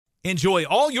Enjoy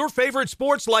all your favorite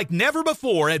sports like never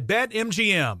before at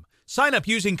BetMGM. Sign up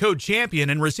using code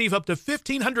CHAMPION and receive up to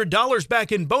 $1,500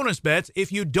 back in bonus bets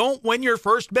if you don't win your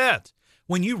first bet.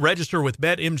 When you register with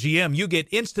BetMGM, you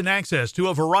get instant access to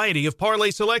a variety of parlay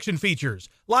selection features,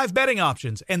 live betting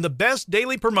options, and the best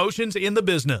daily promotions in the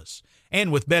business.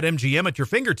 And with BetMGM at your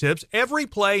fingertips, every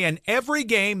play and every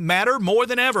game matter more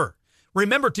than ever.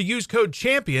 Remember to use code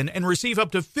CHAMPION and receive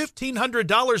up to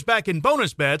 $1,500 back in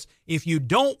bonus bets if you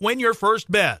don't win your first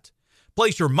bet.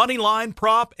 Place your money line,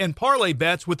 prop, and parlay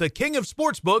bets with the king of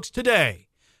sportsbooks today.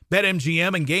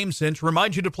 BetMGM and GameSense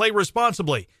remind you to play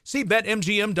responsibly. See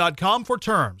BetMGM.com for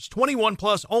terms. 21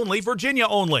 plus only, Virginia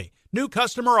only. New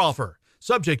customer offer.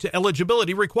 Subject to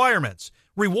eligibility requirements.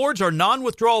 Rewards are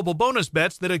non-withdrawable bonus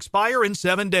bets that expire in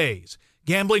 7 days.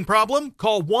 Gambling problem?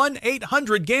 Call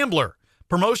 1-800-GAMBLER.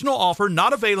 Promotional offer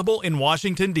not available in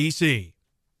Washington, D.C.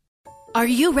 Are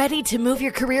you ready to move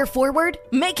your career forward?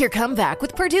 Make your comeback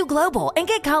with Purdue Global and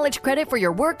get college credit for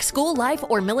your work, school, life,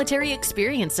 or military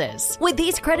experiences. With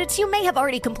these credits, you may have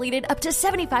already completed up to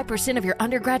 75% of your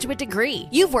undergraduate degree.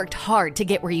 You've worked hard to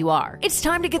get where you are. It's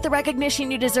time to get the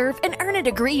recognition you deserve and earn a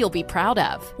degree you'll be proud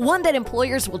of. One that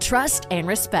employers will trust and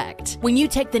respect. When you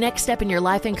take the next step in your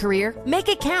life and career, make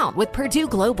it count with Purdue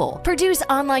Global, Purdue's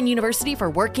online university for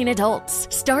working adults.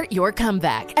 Start your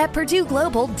comeback at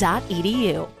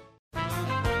purdueglobal.edu.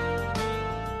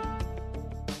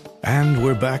 And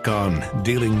we're back on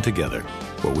Dealing Together,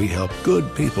 where we help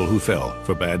good people who fell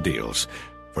for bad deals.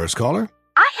 First caller?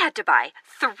 I had to buy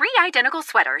 3 identical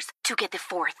sweaters to get the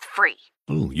 4th free.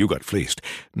 Ooh, you got fleeced.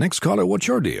 Next caller, what's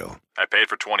your deal? I paid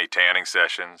for 20 tanning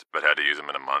sessions, but had to use them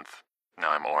in a month. Now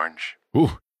I'm orange.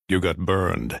 Ooh, you got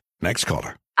burned. Next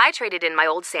caller. I traded in my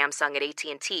old Samsung at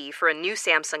AT&T for a new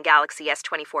Samsung Galaxy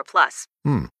S24 Plus.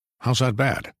 How's that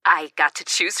bad? I got to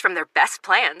choose from their best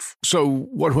plans. So,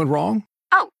 what went wrong?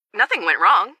 Oh, nothing went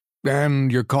wrong.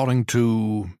 And you're calling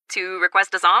to... To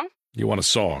request a song? You want a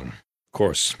song. Of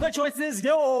course. The choice is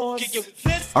yours.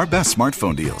 Our best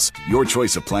smartphone deals. Your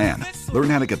choice of plan.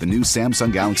 Learn how to get the new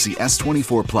Samsung Galaxy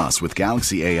S24 Plus with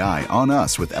Galaxy AI on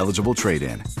us with eligible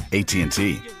trade-in.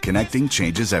 AT&T. Connecting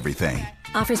changes everything.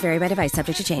 Offers vary by device,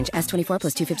 subject to change. S24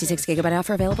 plus 256 gigabyte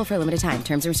offer available for a limited time.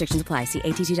 Terms and restrictions apply. See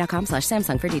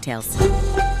att.com/Samsung for details.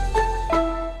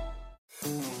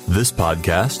 This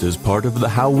podcast is part of the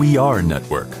How We Are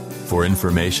Network. For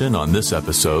information on this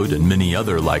episode and many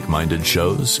other like-minded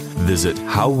shows, visit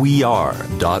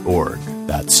howweare.org.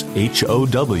 That's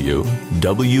HOWWEARE.org.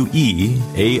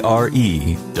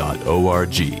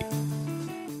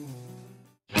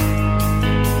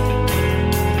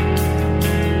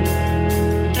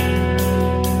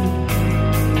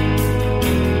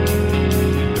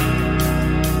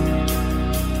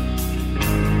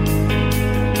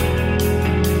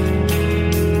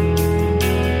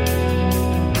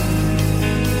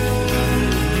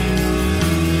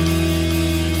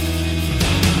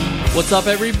 What's up,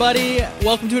 everybody?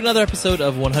 Welcome to another episode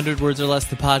of 100 Words or Less,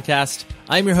 the podcast.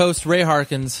 I'm your host, Ray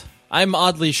Harkins. I'm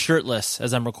oddly shirtless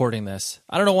as I'm recording this.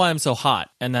 I don't know why I'm so hot,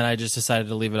 and then I just decided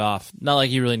to leave it off. Not like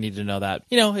you really need to know that.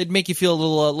 You know, it'd make you feel a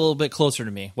little bit closer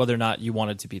to me, whether or not you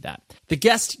wanted to be that. The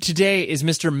guest today is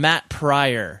Mr. Matt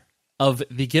Pryor of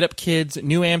the Get Up Kids,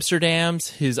 New Amsterdams,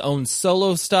 his own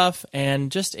solo stuff,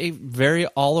 and just a very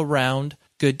all-around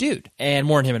good dude. And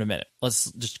more on him in a minute.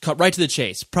 Let's just cut right to the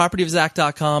chase.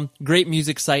 Propertyofzach.com, great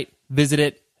music site. Visit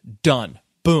it. Done.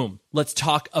 Boom. Let's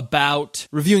talk about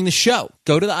reviewing the show.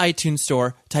 Go to the iTunes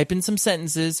store, type in some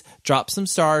sentences, drop some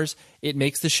stars. It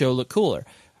makes the show look cooler.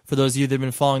 For those of you that have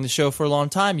been following the show for a long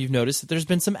time, you've noticed that there's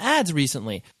been some ads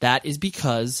recently. That is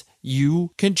because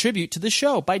you contribute to the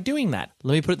show by doing that.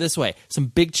 Let me put it this way. Some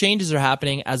big changes are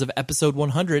happening as of episode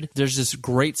 100. There's this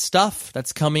great stuff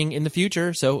that's coming in the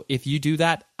future. So if you do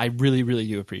that, I really, really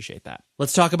do appreciate that.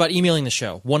 Let's talk about emailing the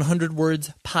show.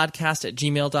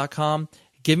 100wordspodcast@gmail.com.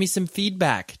 Give me some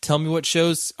feedback. Tell me what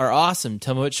shows are awesome.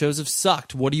 Tell me what shows have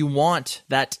sucked. What do you want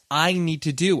that I need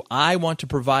to do? I want to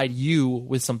provide you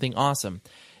with something awesome.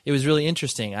 It was really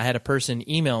interesting. I had a person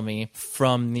email me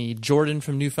from the Jordan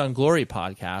from Newfound Glory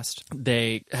podcast.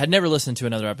 They had never listened to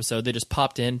another episode. They just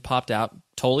popped in, popped out.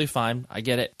 Totally fine. I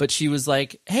get it. But she was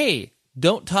like, hey,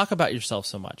 don't talk about yourself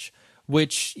so much,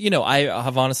 which, you know, I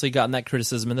have honestly gotten that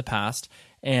criticism in the past.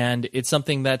 And it's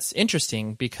something that's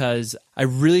interesting because I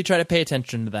really try to pay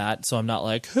attention to that. So I'm not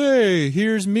like, hey,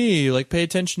 here's me, like pay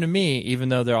attention to me, even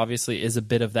though there obviously is a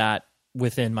bit of that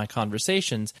within my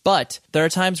conversations. But there are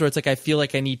times where it's like I feel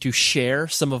like I need to share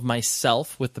some of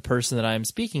myself with the person that I'm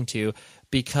speaking to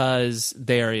because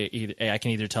I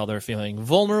can either tell they're feeling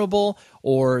vulnerable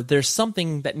or there's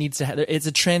something that needs to it's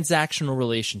a transactional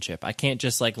relationship. I can't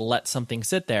just like let something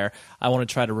sit there. I want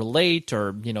to try to relate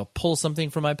or, pull something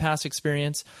from my past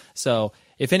experience. So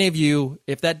if any of you,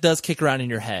 if that does kick around in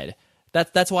your head,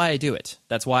 that's why I do it.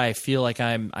 That's why I feel like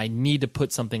I need to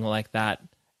put something like that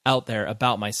out there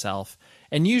about myself.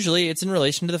 And usually it's in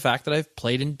relation to the fact that I've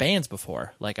played in bands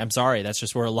before. Like, I'm sorry, that's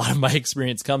just where a lot of my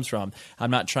experience comes from.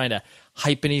 I'm not trying to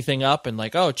hype anything up and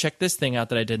like, oh, check this thing out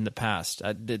that I did in the past.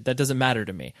 That doesn't matter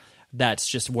to me. That's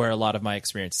just where a lot of my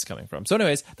experience is coming from. So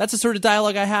anyways, that's the sort of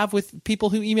dialogue I have with people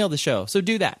who email the show. So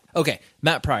do that. Okay,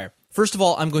 Matt Pryor. First of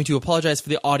all, I'm going to apologize for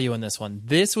the audio in this one.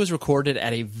 This was recorded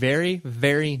at a very,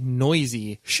 very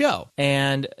noisy show,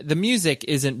 and the music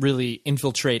isn't really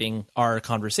infiltrating our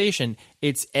conversation.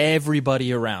 It's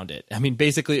everybody around it. I mean,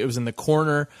 basically, it was in the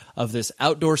corner of this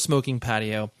outdoor smoking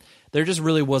patio. There just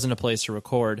really wasn't a place to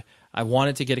record. I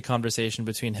wanted to get a conversation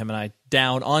between him and I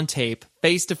down on tape,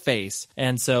 face to face.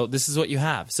 And so this is what you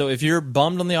have. So if you're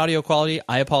bummed on the audio quality,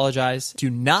 I apologize. Do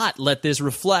not let this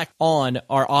reflect on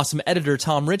our awesome editor,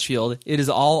 Tom Richfield. It is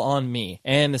all on me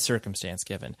and the circumstance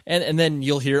given. And then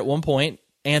you'll hear at one point,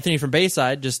 Anthony from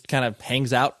Bayside just kind of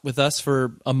hangs out with us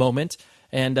for a moment.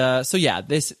 And so yeah,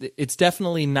 it's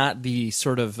definitely not the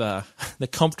sort of the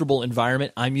comfortable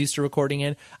environment I'm used to recording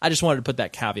in. I just wanted to put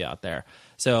that caveat there.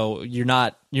 So you're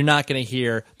not going to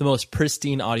hear the most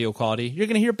pristine audio quality. You're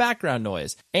going to hear background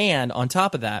noise. And on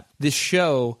top of that, this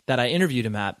show that I interviewed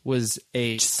him at was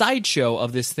a sideshow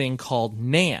of this thing called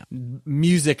NAMM,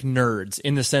 music nerds,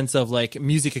 in the sense of like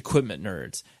music equipment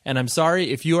nerds. And I'm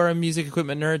sorry, if you are a music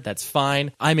equipment nerd, that's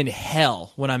fine. I'm in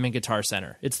hell when I'm in Guitar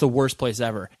Center. It's the worst place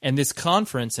ever. And this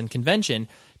conference and convention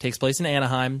takes place in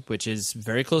Anaheim, which is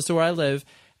very close to where I live.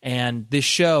 And this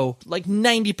show, like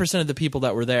 90% of the people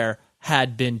that were there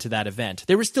had been to that event.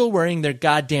 They were still wearing their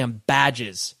goddamn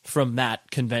badges from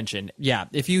that convention. Yeah,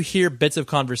 if you hear bits of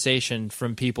conversation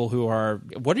from people who are,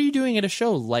 what are you doing at a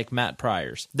show like Matt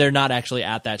Pryor's? They're not actually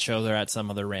at that show. They're at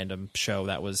some other random show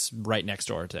that was right next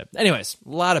door to it. Anyways, a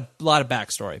lot of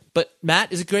backstory. But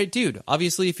Matt is a great dude.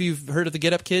 Obviously, if you've heard of the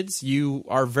Get Up Kids, you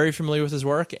are very familiar with his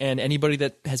work, and anybody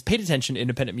that has paid attention to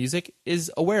independent music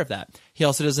is aware of that. He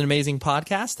also does an amazing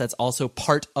podcast that's also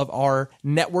part of our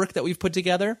network that we've put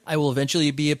together. I will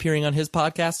eventually be appearing on his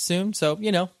podcast soon, so,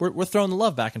 we're throwing the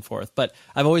love back and forth. But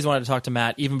I've always wanted to talk to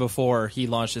Matt even before he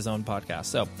launched his own podcast.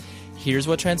 So here's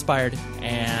what transpired,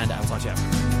 and I will talk to you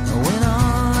after. I went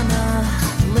on a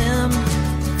limb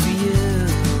for you.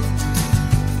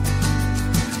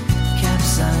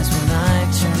 Capsized when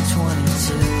I turned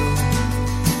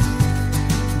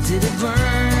 22. Did it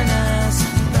burn us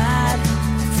bad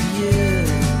for you?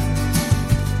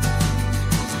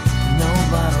 No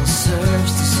bottle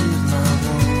serves to soothe my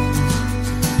wound.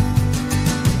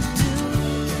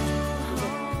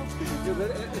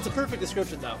 It's a perfect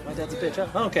description, though. My dad's a bitch.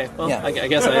 Oh, okay. Well, yeah. I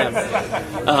guess I am.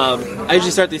 I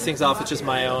usually start these things off with just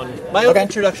my own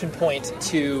introduction point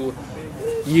to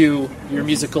your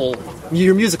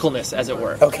musicalness, as it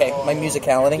were. Okay, my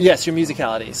musicality? Yes, your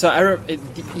musicality. So I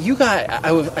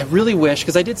really wish,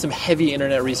 because I did some heavy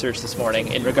internet research this morning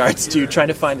in regards to trying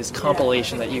to find this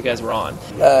compilation that you guys were on.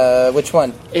 Which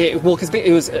one? Because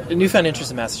it was a Newfound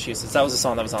Interest in Massachusetts. That was the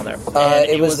song that was on there.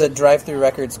 It was the Drive-Thru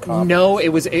Records comp. No, it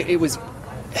was.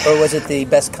 Or was it the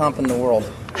best comp in the world?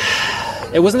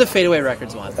 It wasn't the Fadeaway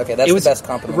Records one. Okay, that's the best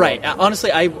comp in the world. Right. Honestly,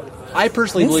 I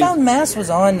personally believe Newfound Mass was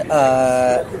on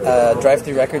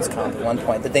Drive-Thru Records comp at one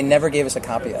point that they never gave us a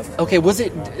copy of. Okay, was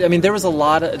it? I mean, there was a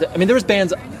lot of. I mean, there was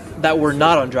bands that were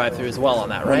not on Drive-Thru as well on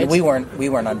that, right? We weren't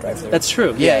on Drive-Thru. That's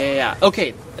true. Yeah.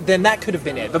 Okay, then that could have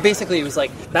been it. But basically, it was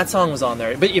like that song was on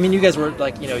there. But I mean, you guys were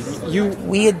like,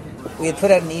 We had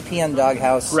put out an EP on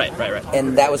Doghouse. Right.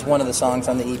 And that was one of the songs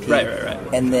on the EP. Right.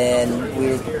 And then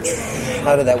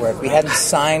how did that work? We hadn't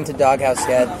signed to Doghouse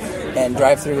yet, and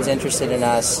Drive-Thru was interested in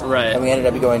us. Right. And we ended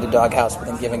up going to Doghouse, but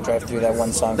then giving Drive-Thru that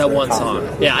one song.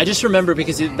 Yeah, I just remember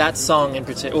because that song in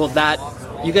particular,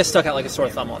 you guys stuck out like a sore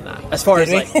thumb on that. As far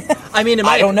as I mean,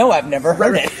 I don't know, I've never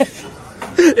heard it.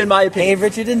 In my opinion. Hey,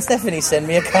 Richard and Stephanie, send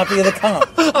me a copy of the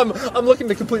comp. I'm looking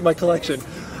to complete my collection.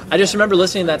 I just remember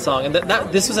listening to that song, and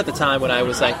this was at the time when I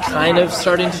was like kind of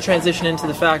starting to transition into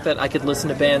the fact that I could listen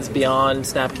to bands beyond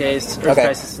Snapcase, Earth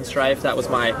Crisis, and Strife. That was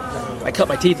I cut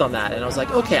my teeth on that, and I was like,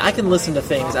 okay, I can listen to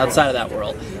things outside of that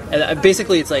world. And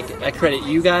basically, it's like I credit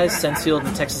you guys, Sensefield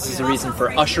and Texas is a reason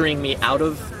for ushering me out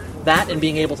of that and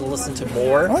being able to listen to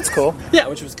more. Oh, that's cool. Yeah,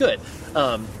 which was good.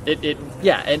 But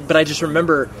I just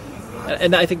remember,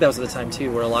 and I think that was at the time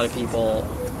too, where a lot of people.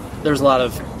 There's a lot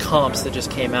of comps that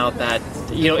just came out that,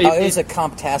 it was a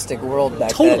comptastic world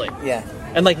back then. Totally. Yeah.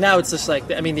 And like now it's just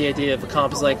like, I mean, the idea of a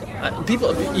comp is like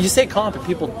people. You say comp and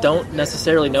people don't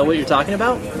necessarily know what you're talking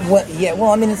about. Well, yeah.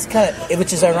 Well, I mean, it's kind of,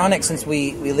 which is ironic since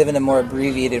we live in a more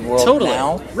abbreviated world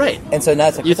now, right? And so now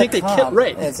it's like, you think they kill,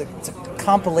 right? It's a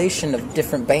compilation of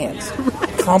different bands.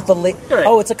 Right.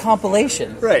 Oh, it's a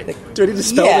compilation. Right. Do I need to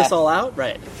spell this all out?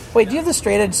 Right. Wait, do you have the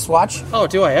straight edge swatch? Oh,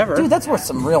 do I ever? Dude, that's worth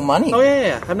some real money. Oh,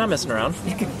 yeah. I'm not messing around.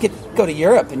 You could go to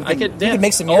Europe and you could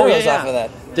make some euros off of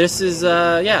that. This is,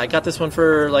 I got this one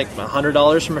for like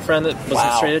 $100 from a friend that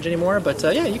wasn't straight edge anymore. But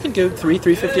yeah, you can go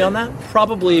 $350 on that.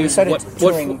 Probably. We started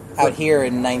touring out here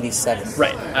in '97.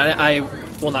 Right.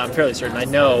 Well, no, I'm fairly certain. I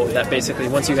know that basically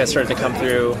once you guys started to come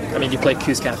through, I mean, you played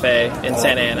Coos Cafe in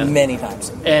Santa Ana. Many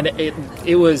times. And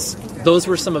it was, those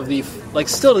were some of the, like,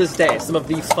 still to this day, some of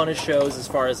the funnest shows as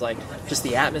far as, like, just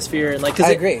the atmosphere. And like, 'cause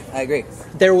I agree.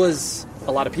 There was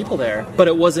a lot of people there, but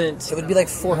it wasn't... It would be like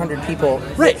 400 people.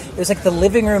 Right. It was like the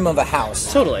living room of a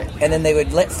house. Totally. And then they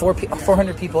would let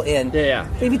 400 people in. Yeah.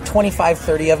 Maybe 25,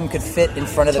 30 of them could fit in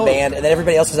front of the band, and then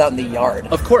everybody else was out in the yard.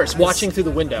 Of course, watching through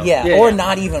the window. Or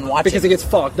not even watching. Because it gets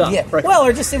fogged up. Yeah. Right. Well,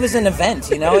 or just it was an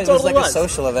event, you know? It was totally like a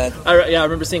social event. I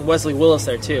remember seeing Wesley Willis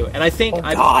there, too. And I think...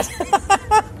 God.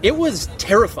 It was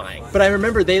terrifying, but I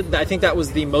remember I think that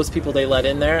was the most people they let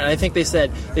in there, and I think they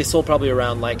said they sold probably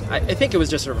around, like, I think it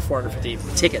was just over 450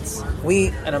 tickets.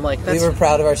 And I'm like, we were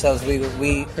proud of ourselves.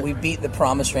 We beat the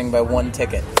Promise Ring by 1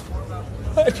 ticket.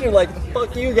 You're like,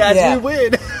 fuck you guys, we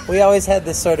win. We always had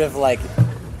this sort of like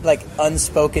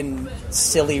unspoken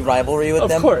silly rivalry with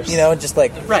them. Of course. You know, just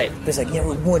like, right. It's like,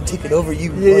 we're 1 ticket over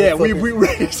you. Yeah,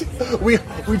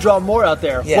 we draw more out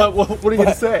there. Yeah. What are you going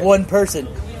to say? One person.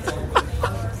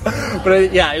 But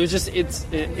it was just,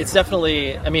 it's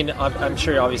definitely, I mean, I'm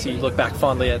sure obviously you look back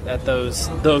fondly at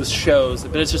those shows,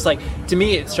 but it's just like, to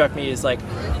me, it struck me as like,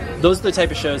 those are the type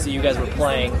of shows that you guys were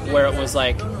playing where it was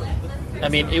like, I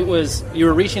mean, it was, you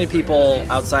were reaching to people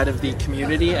outside of the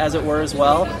community, as it were, as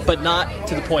well, but not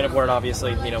to the point of where it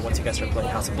obviously, you know, once you guys started playing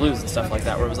House of Blues and stuff like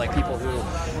that, where it was like people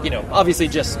who, you know, obviously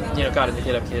just, you know, got into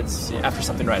Get Up Kids after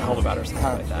something to write home about or something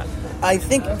like that. I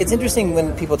think it's interesting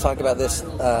when people talk about this,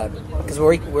 because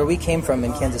where we came from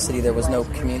in Kansas City, there was no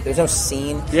community, there's no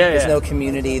scene, there's no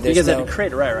community. You guys had to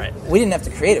create it, right. We didn't have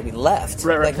to create it, we left.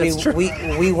 Right, like that's true.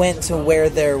 We went to where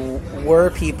there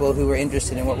were people who were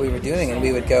interested in what we were doing, and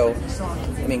we would go,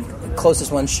 I mean,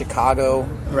 closest one's Chicago,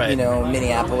 you know,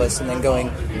 Minneapolis, and then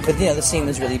going, but you know, the scene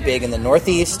was really big in the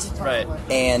Northeast, right,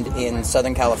 and in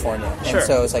Southern California, and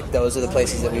so it's like those are the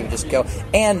places that we would just go.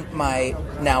 And my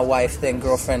now wife, then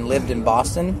girlfriend, lived in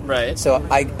Boston, right. So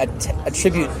I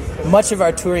attribute much of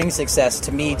our touring success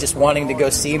to me just wanting to go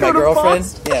see my girlfriend.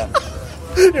 Boston. Yeah.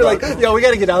 You're like, yo, we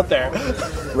got to get out there.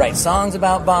 Write songs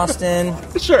about Boston.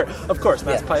 Sure, of course,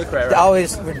 Mass Pike, right.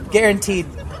 Always guaranteed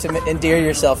to endear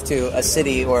yourself to a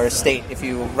city or a state if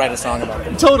you write a song about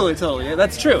them. Totally. Yeah,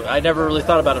 that's true. I never really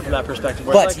thought about it from that perspective.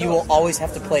 But like, you will always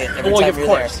have to play it every time you're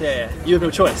there. Yeah. You have no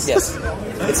choice. Yes.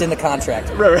 It's in the contract.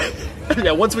 Right.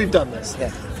 Yeah, once we've done this. Yeah.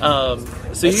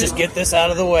 So let's just get this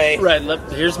out of the way. Right.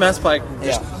 Here's Mass Pike,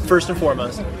 first and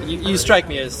foremost. You strike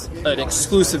me as an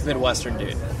exclusive Midwestern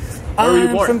dude. Where were you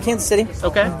born? From Kansas City.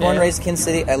 Okay. Born and raised in Kansas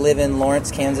City. I live in Lawrence,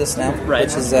 Kansas now,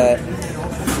 which is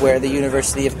where the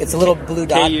University of... It's a little blue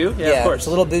dot. KU? Yeah, of course. It's a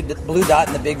little blue dot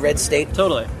in the big red state.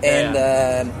 Totally. And...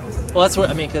 well, that's what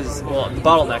I mean, because the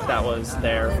Bottleneck, that was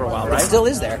there for a while, right? It still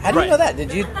is there. How do you know that?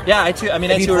 Did you? Yeah, I toured.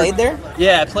 Have you played there?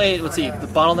 Yeah, I played. Let's see, the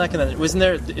Bottleneck, and then is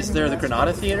there the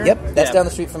Granada Theater? Yep, that's down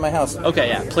the street from my house. Okay,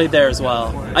 yeah, played there as well.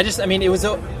 It was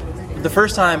the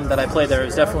first time that I played there. It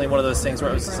was definitely one of those things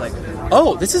where it was just like,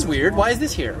 oh, this is weird. Why is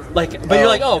this here? Like, but you're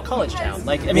like, oh, college town.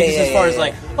 Like, I mean, just as far as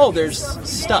like, oh, there's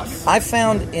stuff. I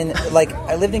found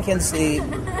I lived in Kansas City.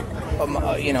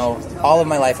 You know, all of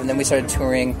my life, and then we started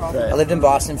touring. Right. I lived in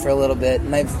Boston for a little bit,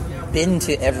 and I've been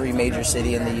to every major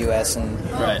city in the U.S.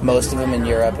 and most of them in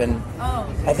Europe. And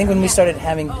I think when we started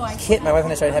having my wife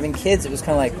and I started having kids, it was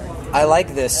kind of like, I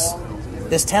like this.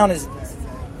 This town is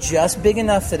just big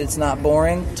enough that it's not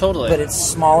boring. Totally. But it's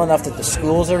small enough that the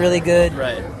schools are really good.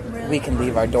 Right. We can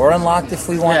leave our door unlocked if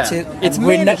we want to. It's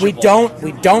we don't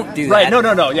do that. Right,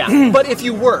 no, yeah. But if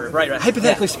you were, right,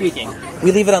 hypothetically speaking.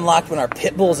 We leave it unlocked when our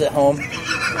pit bull's at home.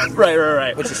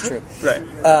 Right. Which is true. Right.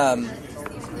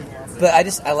 But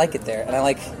I like it there. And I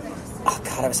like, oh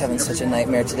God, I was having such a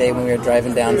nightmare today when we were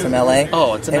driving down from LA.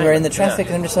 Oh, it's a nightmare. And we're in the traffic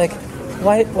and I'm just like,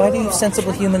 why do you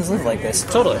sensible humans live like this?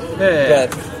 Totally. Yeah.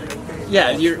 But,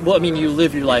 you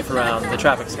live your life around the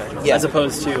traffic schedule, as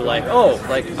opposed to like,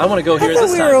 I want to go here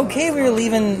this time. We were okay. We were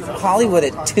leaving Hollywood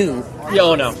at 2. Yeah,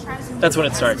 oh no, that's when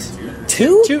it starts.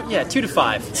 2? 2 to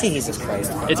 5. Jesus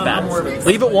Christ. It's bad.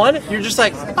 Leave at 1, you're just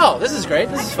like, oh, this is great.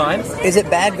 This is fine. Is it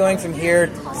bad going from here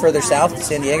further south to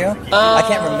San Diego? I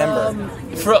can't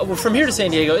remember. From here to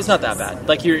San Diego, it's not that bad.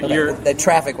 Like you're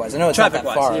traffic-wise. I know it's not that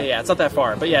far. Yeah, it's not that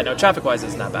far. But yeah, no, traffic-wise,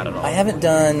 it's not bad at all. I haven't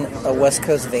done a West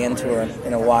Coast van tour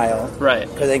in a while. Right.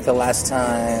 Because I think the last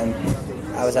time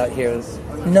I was out here was...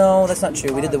 No, that's not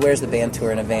true. We did the Where's the Band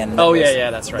tour in a van.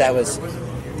 Yeah, that's right. That was...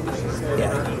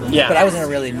 Yeah. But I was in a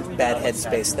really bad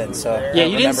headspace then, so I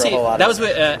don't remember a whole lot. That was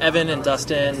with Evan and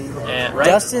Dustin, right?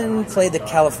 Dustin played the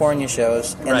California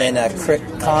shows, and then Crick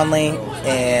Conley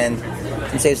and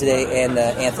from Saves the Day, and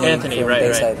Anthony from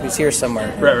Bayside, who's here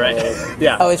somewhere. Right.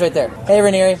 Yeah. Oh, he's right there. Hey,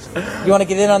 Ranieri, you want to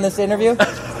get in on this interview?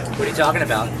 What are you talking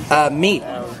about? Me.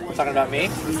 We're talking about me?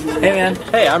 Hey, man.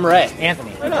 Hey, I'm Ray.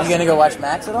 Anthony. You going to go watch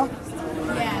Max at all?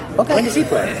 Okay. When does he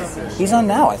play? He's on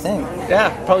now, I think. Yeah,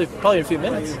 probably in a few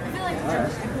minutes.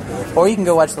 Or you can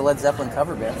go watch the Led Zeppelin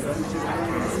cover band.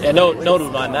 Yeah, no one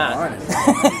would mind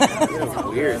that.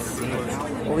 Weird.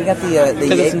 Well, we got the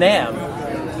because it's NAMM.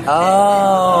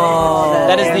 Oh,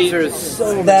 that is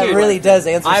that really does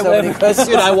answer so many questions.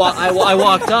 Dude, I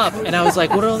walked up and I was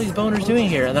like, "What are all these boners doing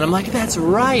here?" And then I'm like, "That's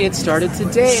right, it started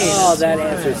today." Oh, that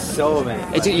answers so many.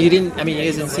 You didn't? I mean, you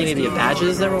guys didn't see any of the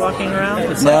badges that were walking around?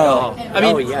 It's no.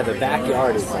 Yeah, the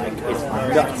backyard is like it's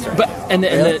nuts. But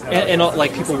and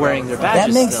like people wearing their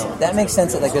badges. That makes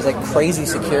sense. That like there's like crazy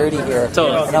security here.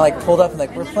 Totally. And I like pulled up and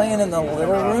like we're playing in the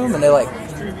little room, and they're like,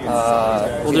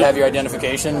 "Do you have your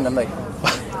identification?" And I'm like.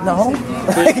 No,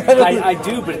 I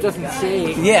do, but it doesn't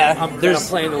say. Yeah, I'm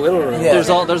playing the little room. Yeah.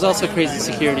 There's also crazy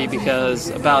security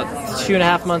because about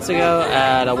 2.5 months ago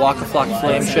at a Waka Flocka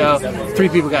Flame show, 3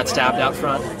 people got stabbed out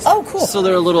front. Oh, cool. So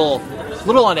they're a little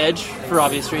on edge for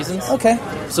obvious reasons. Okay.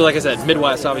 So like I said,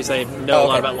 Midwest obviously know a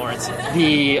lot about Lawrence.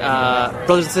 The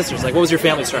brothers and sisters, like what was your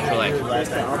family structure like?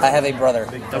 I have a brother.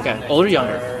 Okay, older or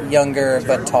younger? Younger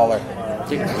but taller.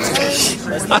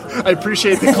 I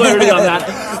appreciate the clarity on that.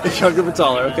 Younger but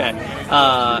taller, okay.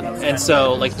 And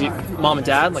so, like, mom and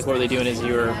dad, like, what were they doing as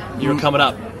you were coming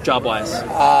up, job-wise?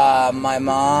 My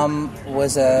mom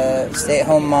was a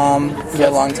stay-at-home mom for a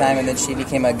long time, and then she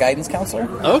became a guidance counselor.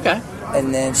 Oh, okay.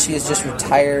 And then she has just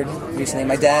retired recently.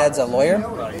 My dad's a lawyer.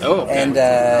 Oh, okay. And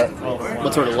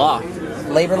what sort of law?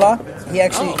 Labor law. He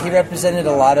represented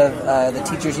a lot of the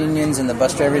teachers' unions and the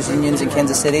bus drivers' unions in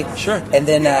Kansas City. Sure. And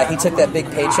then he took that big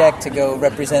paycheck to go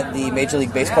represent the Major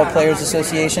League Baseball Players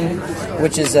Association,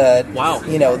 which is wow.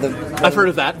 I've heard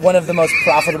of that. One of the most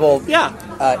profitable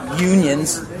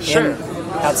unions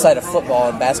outside of football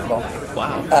and basketball.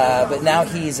 Wow. But now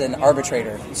he's an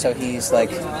arbitrator, so he's like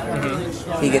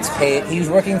he gets paid. He was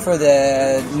working for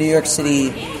the New York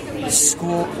City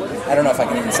school. I don't know if I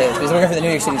can even say this, but he's working for the New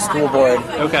York City School Board.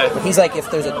 Okay. But he's like, if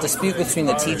there's a dispute between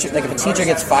the teacher, like if a teacher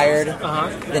gets fired,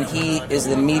 then he is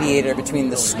the mediator between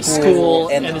the school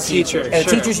and the teacher, and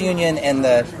the teachers union and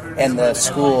the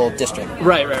school district.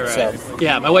 Right. So,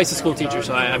 yeah, my wife's a school teacher,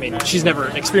 so I mean, she's never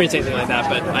experienced anything like that,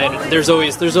 but there's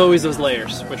always those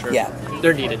layers, which are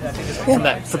they're needed from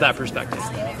that perspective.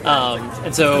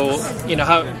 And so,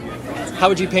 how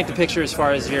would you paint the picture as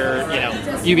far as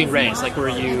you being raised? Like, were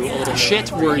you a little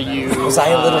shit? Was I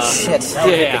a little shit?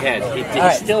 Yeah.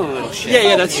 He's still a little shit.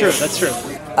 Yeah, that's true.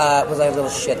 Was I a little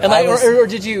shit? And or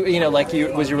did you,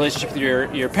 was your relationship with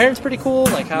your parents pretty cool?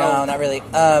 Like how? No, not really.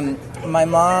 My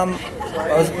mom,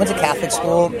 went to Catholic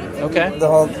school. Okay.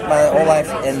 My whole life,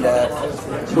 and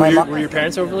were your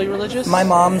parents overly religious? My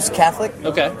mom's Catholic.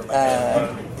 Okay.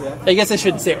 I guess I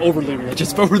shouldn't say overly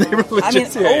religious, but were they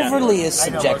religious? I mean, overly is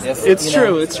subjective. It's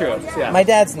true. Yeah. My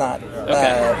dad's not.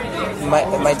 Okay.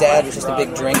 My dad was just a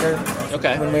big drinker.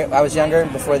 Okay. When I was younger,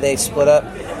 before they split up,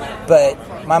 but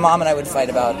my mom and I would fight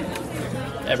about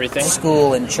everything,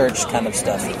 school and church kind of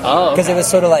stuff. Oh. Because it was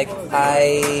sort of like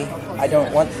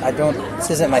this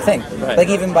isn't my thing. Right. Like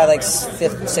even by like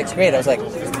 5th, 6th grade, I was like,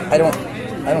 I don't.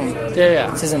 Yeah.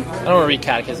 This isn't. I don't want to read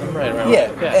catechism. Right.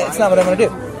 Yeah. It's not what I want to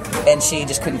do. And she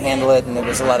just couldn't handle it, and there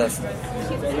was a lot of...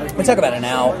 We talk about it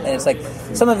now, and it's like...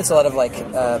 Some of it's a lot of, like,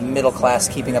 middle-class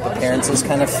keeping up appearances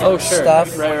kind of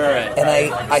stuff. Right. And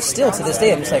I still, to this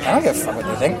day, I'm just like, I don't give a fuck what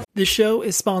you think. This show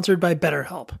is sponsored by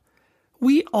BetterHelp.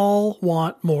 We all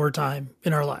want more time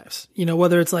in our lives.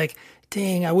 Whether it's like,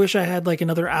 dang, I wish I had, like,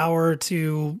 another hour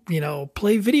to,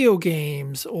 play video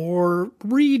games, or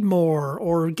read more,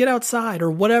 or get outside,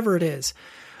 or whatever it is.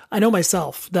 I know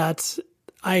myself that...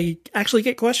 I actually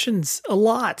get questions a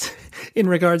lot in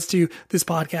regards to this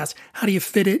podcast. How do you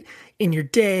fit it in your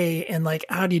day? And like,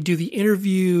 how do you do the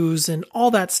interviews and all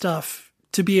that stuff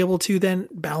to be able to then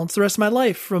balance the rest of my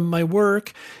life from my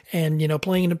work and,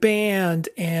 playing in a band,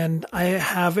 and I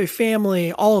have a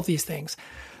family, all of these things.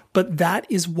 But that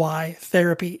is why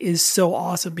therapy is so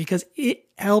awesome, because it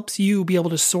helps you be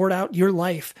able to sort out your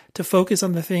life to focus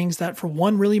on the things that, for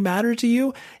one, really matter to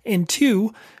you, and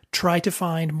two, try to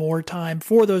find more time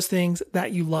for those things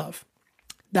that you love.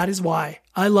 That is why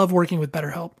I love working with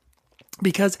BetterHelp,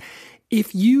 because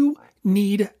if you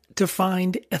need to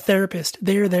find a therapist,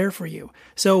 they're there for you.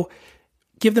 So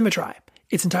give them a try.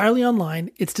 It's entirely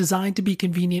online. It's designed to be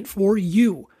convenient for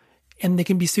you, and they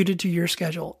can be suited to your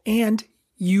schedule. And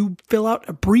you fill out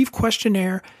a brief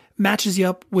questionnaire, matches you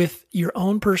up with your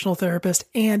own personal therapist.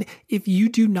 And if you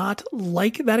do not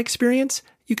like that experience,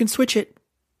 you can switch it.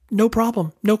 No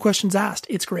problem. No questions asked.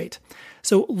 It's great.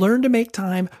 So learn to make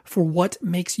time for what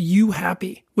makes you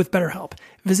happy with BetterHelp.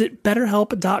 Visit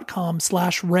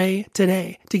BetterHelp.com/Ray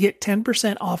today to get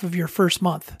 10% off of your first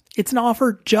month. It's an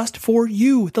offer just for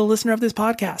you, the listener of this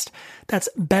podcast. That's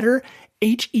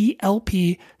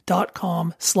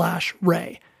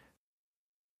BetterHelp.com/Ray.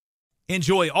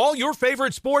 Enjoy all your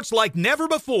favorite sports like never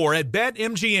before at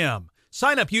BetMGM.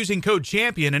 Sign up using code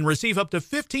CHAMPION and receive up to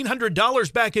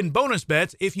 $1,500 back in bonus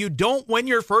bets if you don't win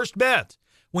your first bet.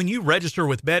 When you register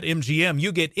with BetMGM,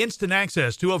 you get instant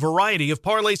access to a variety of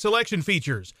parlay selection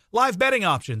features, live betting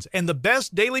options, and the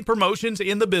best daily promotions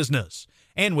in the business.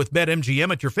 And with BetMGM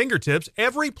at your fingertips,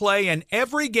 every play and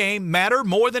every game matter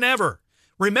more than ever.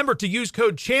 Remember to use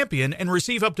code CHAMPION and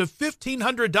receive up to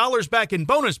 $1,500 back in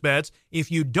bonus bets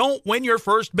if you don't win your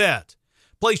first bet.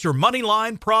 Place your money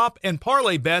line, prop, and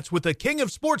parlay bets with the king of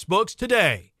sportsbooks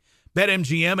today.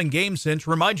 BetMGM and GameSense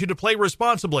remind you to play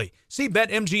responsibly. See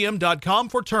BetMGM.com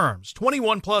for terms.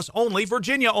 21 plus only,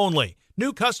 Virginia only.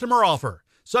 New customer offer.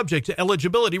 Subject to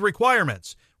eligibility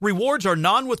requirements. Rewards are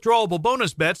non-withdrawable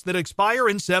bonus bets that expire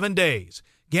in 7 days.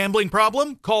 Gambling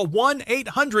problem? Call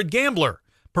 1-800-GAMBLER.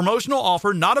 Promotional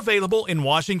offer not available in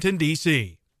Washington,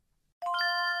 D.C.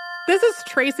 This is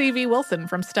Tracy V. Wilson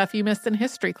from Stuff You Missed in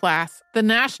History class. The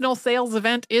national sales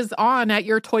event is on at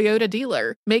your Toyota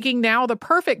dealer, making now the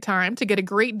perfect time to get a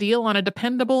great deal on a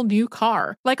dependable new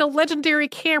car. Like a legendary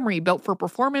Camry built for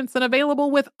performance and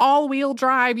available with all-wheel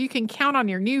drive, you can count on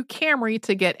your new Camry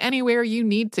to get anywhere you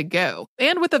need to go.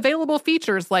 And with available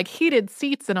features like heated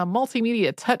seats and a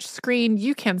multimedia touchscreen,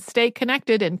 you can stay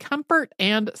connected in comfort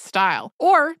and style.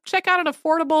 Or check out an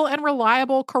affordable and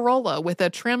reliable Corolla with a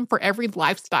trim for every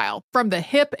lifestyle. From the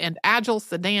hip and agile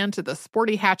sedan to the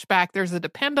sporty hatchback, there's a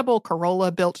dependable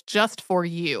Corolla built just for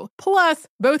you. Plus,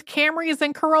 both Camrys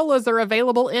and Corollas are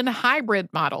available in hybrid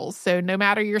models, so no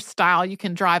matter your style, you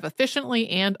can drive efficiently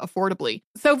and affordably.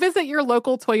 So visit your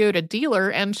local Toyota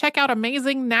dealer and check out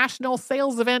amazing national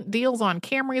sales event deals on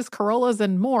Camrys, Corollas,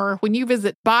 and more when you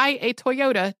visit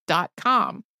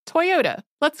buyatoyota.com. Toyota,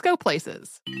 let's go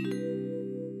places.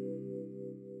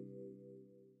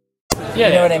 Yeah,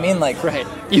 you know what I mean? Like, right.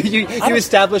 You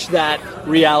established that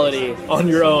reality on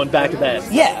your own back then.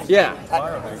 Yeah. Yeah.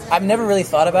 I've never really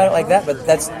thought about it like that, but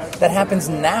that happens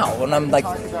now when I'm like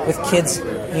with kids,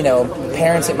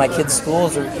 parents at my kids'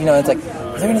 schools, or it's like,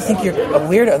 they're going to think you're a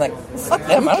weirdo. I'm like, fuck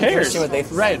them. I don't give a shit what they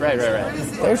think. Right.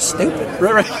 They're stupid.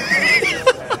 Right.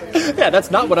 Yeah,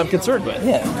 that's not what I'm concerned with.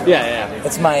 Yeah.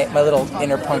 It's my little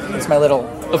inner punk. It's my little.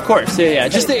 Of course, yeah. I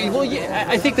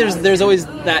think there's always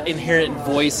that inherent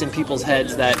voice in people's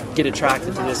heads that get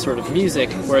attracted to this sort of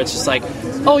music, where it's just like,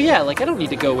 oh yeah, like I don't need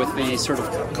to go with the sort of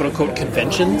quote unquote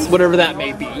conventions, whatever that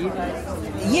may be.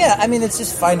 Yeah, I mean, it's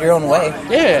just find your own way.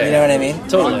 Yeah, you know what I mean.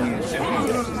 Totally.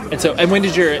 And when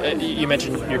did you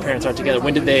mentioned your parents aren't together?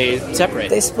 When did they separate?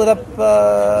 They split up.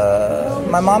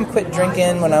 My mom quit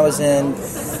drinking when I was in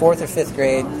 4th or 5th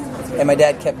grade, and my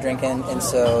dad kept drinking, and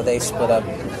so they split up.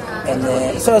 And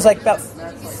then, so it was like about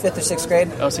 5th or 6th grade.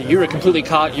 Oh, so you were completely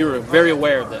caught. You were very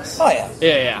aware of this. Oh yeah.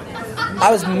 Yeah. I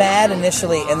was mad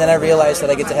initially, and then I realized that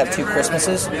I get to have 2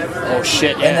 Christmases. Oh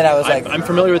shit! Yeah. And then I was like, I'm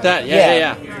familiar with that.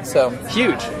 Yeah. So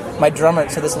huge. My drummer.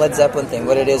 So this Led Zeppelin thing.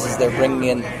 What it is they're bringing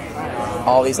in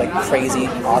all these like crazy,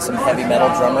 awesome heavy metal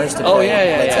drummers to play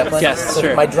Led Zeppelin. Yes, so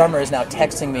sure. My drummer is now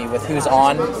texting me with who's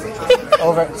on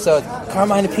over. So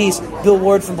Carmine Appice, Bill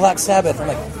Ward from Black Sabbath. I'm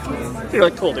like, you're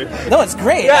like, cool, dude. No, it's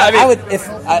great. Yeah, I would if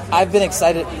I've been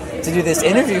excited to do this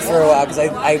interview for a while because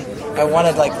I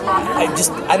wanted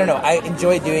I don't know. I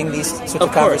enjoy doing these sorts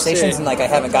of conversations and like I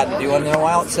haven't gotten to do one in a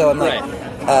while. So I'm like.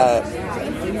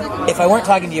 If I weren't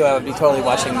talking to you, I would be totally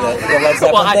watching the Led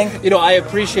Zeppelin thing. I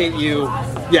appreciate you.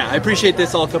 Yeah, I appreciate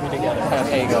this all coming together.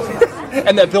 There you go.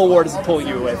 And that Bill Ward is pulling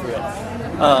you away from it.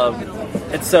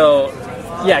 And so,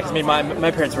 Yeah, because I mean,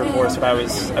 my parents were divorced when I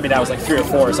was like 3 or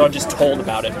 4, so I'm just told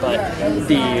about it. But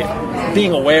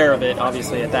being aware of it,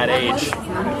 obviously, at that age,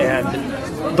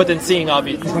 but then seeing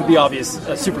the obvious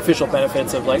superficial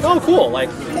benefits of like, oh, cool, like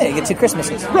yeah, you get 2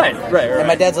 Christmases. Right. And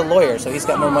my dad's a lawyer, so he's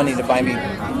got more money to buy me,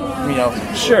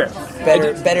 sure,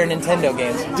 better Nintendo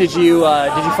games. Did you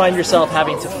find yourself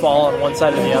having to fall on one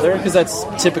side or the other? Because that's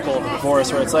typical of a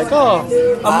divorce, where it's like, oh,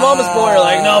 I'm mama's boy. Or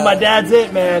like, no, my dad's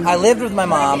it, man. I lived with my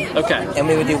mom. Okay. And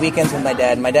we would do weekends with my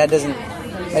dad. My dad's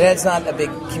not a big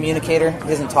communicator. He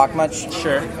doesn't talk much.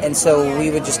 Sure. And so we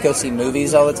would just go see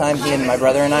movies all the time, he and my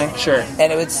brother and I. Sure.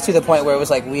 And it was to the point where it was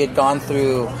like we had gone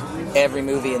through every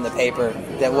movie in the paper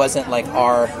that wasn't like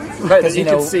our... Right, that you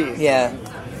could see. Yeah.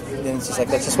 And it's just like,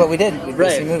 that's just what we did. We'd go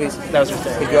see movies. That was your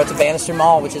thing. We'd go out to Bannister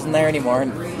Mall, which isn't there anymore.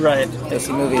 And Go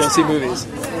see movies.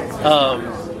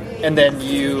 And then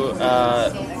you...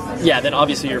 then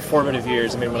obviously your formative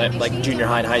years, I mean, when like junior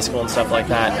high and high school and stuff like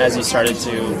that, as you started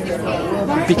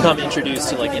to become introduced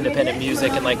to like independent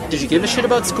music, and like, did you give a shit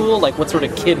about school? Like, what sort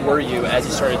of kid were you as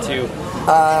you started to...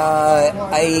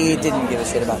 I didn't give a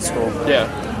shit about school. Yeah.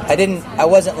 I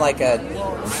wasn't like a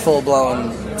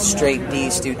full-blown straight D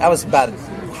student. I was about a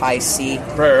high C.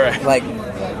 Right. Like,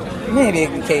 maybe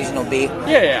an occasional B.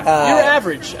 Yeah. You're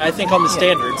average, I think, on the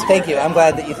standards. Thank you. I'm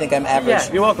glad that you think I'm average.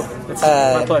 Yeah, you're welcome. It's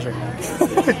my pleasure.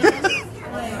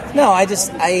 No, I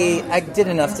did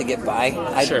enough to get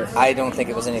by. Sure. I don't think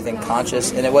it was anything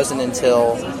conscious, and it wasn't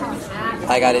until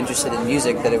I got interested in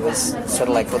music that it was sort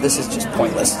of like, well, this is just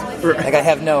pointless. Right. Like, I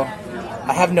have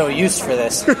no use for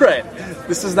this. Right.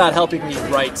 This is not helping me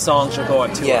write songs or go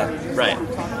on tour. Yeah. Right.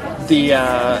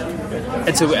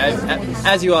 And so,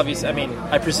 as you obviously, I mean,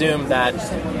 I presume that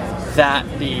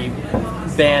the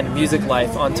band music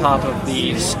life, on top of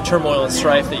the turmoil and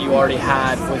strife that you already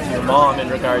had with your mom in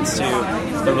regards to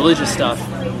the religious stuff,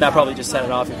 that probably just set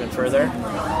it off even further.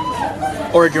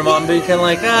 Or did your mom be kind of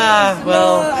like,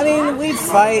 well... I mean, we'd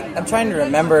fight. I'm trying to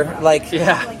remember. Like,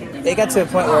 yeah. It got to a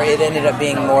point where it ended up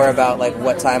being more about, like,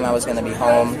 what time I was going to be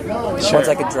home. Sure. Once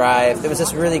I could drive. There was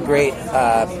this really great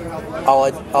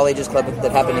all-ages club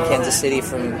that happened in Kansas City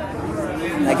from,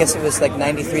 I guess it was, like,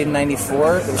 93 to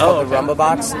 94. It was called the Rumba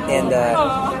Box. And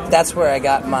that's where I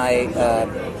got my...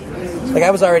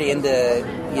 I was already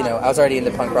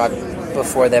into punk rock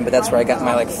before then, but that's where I got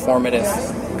my, like, formative...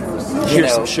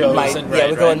 some shows.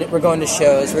 We're going to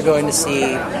shows. We're going to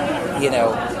see,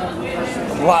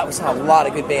 we saw a lot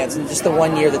of good bands. And just the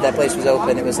one year that place was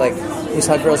open, it was like we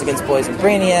saw Girls Against Boys and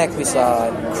Brainiac. We saw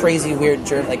crazy weird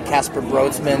German, like Casper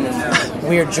Brodsman and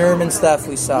weird German stuff.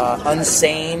 We saw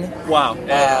Unsane. Wow.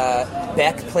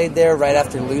 Beck played there right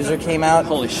after Loser came out.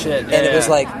 Holy shit. And it was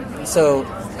like, so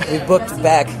we booked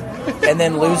Beck, and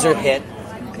then Loser hit.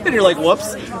 And you're like,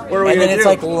 whoops. What are we going to do? And then it's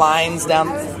like lines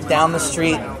down the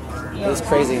street. It was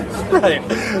crazy. Right.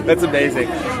 That's amazing.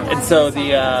 And so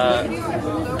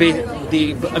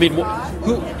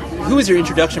who was your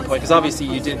introduction point? Because obviously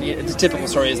you did. The typical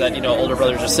story is that older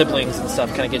brothers or siblings and stuff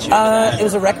kind of get you into that. It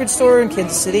was a record store in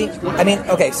Kansas City. I mean,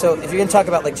 okay, so if you're going to talk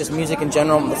about like just music in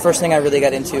general, the first thing I really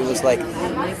got into was like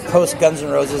post Guns N'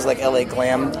 Roses, like LA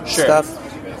glam stuff.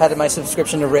 Had my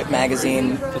subscription to Rip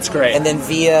magazine. That's great. And then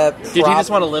via Did you just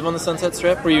want to live on the Sunset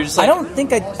Strip? Were you just like...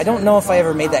 I don't know if I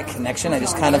ever made that connection. I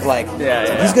just kind of like,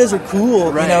 yeah. These guys are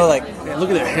cool. Right. Like, yeah,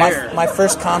 look at their hair. My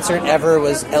first concert ever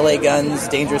was LA Guns,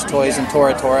 Dangerous Toys, and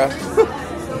Tora Tora.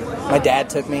 My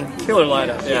dad took me. Killer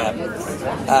lineup,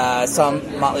 yeah. Saw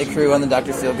Motley Crue on the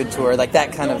Dr. Feelgood tour, like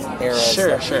that kind of era.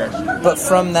 Sure. But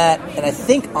from that, and I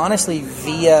think honestly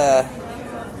via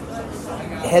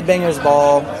Headbangers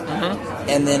Ball,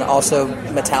 and then also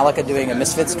Metallica doing a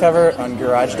Misfits cover on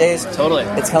Garage Days. Totally.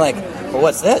 It's kind of like, well,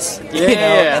 what's this?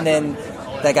 Yeah. And then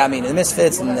that got me into the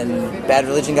Misfits, and then Bad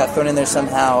Religion got thrown in there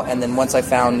somehow, and then once I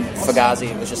found Fugazi,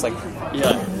 it was just like,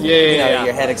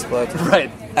 your head explodes.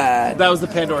 Right. That was the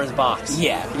Pandora's box.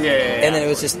 Yeah. Yeah. And then it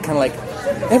was just kind of like,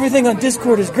 everything on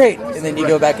Discord is great, and then you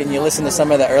go back and you listen to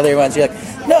some of the earlier ones, you're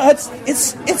like, no,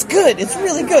 it's good, it's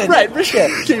really good. Right, for sure.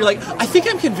 Yeah. You're like, I think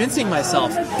I'm convincing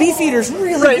myself. Beefeater's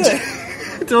really good.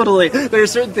 Totally. There are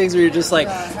certain things where you're just like,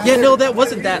 yeah, no, that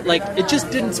wasn't that. Like, it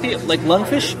just didn't speak. Like,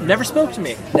 Lungfish never spoke to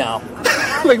me. No.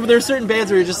 Like, there are certain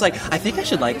bands where you're just like, I think I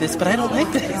should like this, but I don't like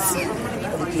this.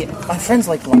 Yeah, my friends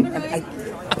like Lungfish.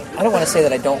 I don't want to say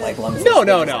that I don't like Lungfish. No.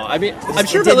 I mean, I'm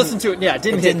sure if I listened to it, it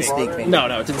didn't speak me. No,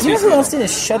 it didn't speak me. You know who else did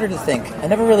is Shudder to Think. I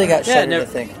never really got Shudder to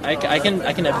Think. I can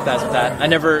empathize with that. It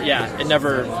never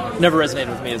resonated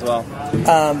with me as well.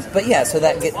 But yeah, so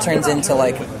that turns into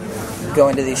like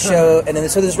going to these shows, and then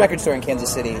so there's a record store in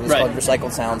Kansas City. It's called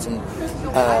Recycled Sounds, and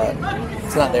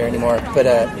it's not there anymore. But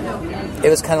it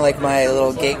was kind of like my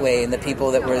little gateway, and the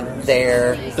people that were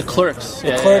there, the clerks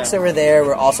that were there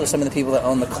were also some of the people that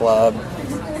owned the club.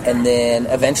 And then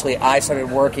eventually I started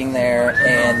working there,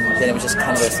 and then it was just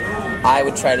kind of this, I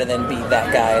would try to then be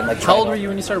that guy. And How old were you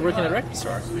when you started working at a record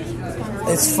store?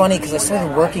 It's funny because I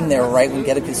started working there right when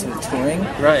Get Up Kids started touring.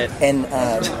 Right. And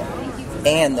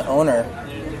Anne, the owner,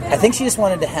 I think she just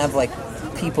wanted to have like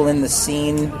people in the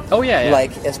scene. Oh yeah.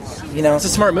 Like, you know, it's a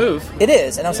smart move. It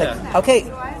is, and I was like,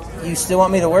 okay, you still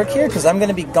want me to work here? Because I'm going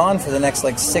to be gone for the next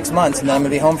like 6 months, and then I'm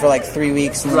going to be home for like 3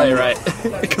 weeks. And right.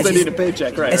 Because I need a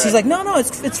paycheck, right? And she's like, no,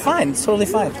 it's fine, it's totally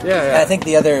fine. Yeah. And I think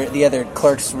the other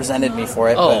clerks resented me for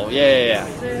it. Oh, but, yeah.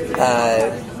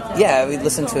 We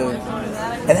listened to,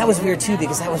 and that was weird too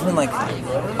because that was when like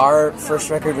our first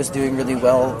record was doing really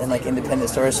well in like independent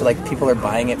stores, so like people are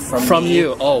buying it from me.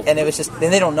 You. Oh, and it was just,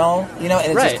 and they don't know, you know,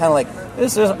 and it's just kind of like,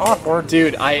 this is awkward.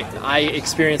 Dude, I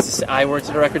experienced this. I worked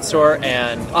at a record store,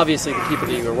 and obviously the people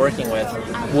that you were working with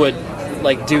would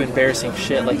like do embarrassing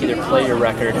shit, like either play your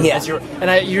record,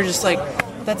 you're just like,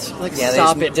 that's like,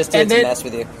 stop it, just to mess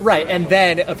with you, right? And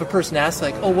then if a person asks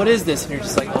like, oh, what is this, and you're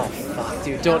just like, oh fuck,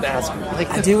 dude, don't ask me. Like,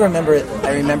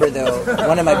 I remember though,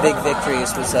 one of my big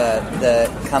victories was the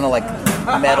kind of like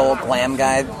metal glam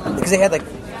guy, because they had like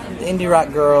indie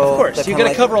rock girl. Of course, you got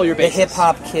to cover all your bases. The hip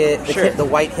hop kid, the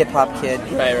white hip hop kid.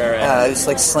 Right. Who's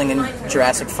like slinging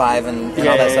Jurassic 5 and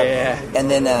all that stuff. Yeah. And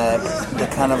then the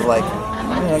kind of like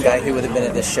guy who would have been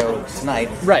at this show tonight.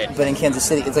 Right. But in Kansas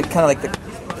City, it's like kind of like the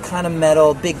kind of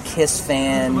metal, big Kiss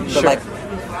fan, but like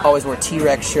always wore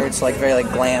T-Rex shirts, like very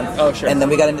like glam. Oh, sure. And then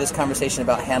we got into this conversation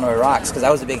about Hanoi Rocks, because I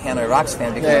was a big Hanoi Rocks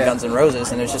fan because of Guns N'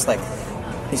 Roses, and it was just like,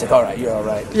 he's like, all right, you're all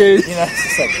right. Yeah. You know, it's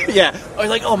just like, yeah. I was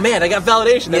like, oh man, I got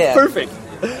validation. That's perfect.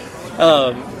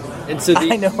 And so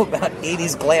I know about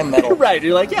 80s glam metal. Right.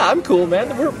 You're like, yeah, I'm cool,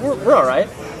 man. We're all right.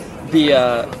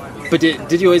 But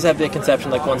did you always have the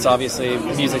conception, like once obviously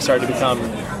music started to become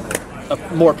a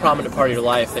more prominent part of your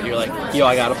life, that you're like, yo,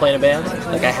 I gotta play in a band?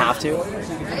 Like, I have to?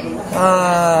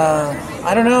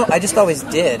 I don't know. I just always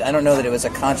did. I don't know that it was a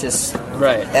conscious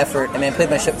effort. I mean, I played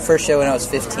my first show when I was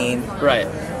 15. Right.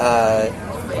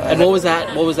 And what was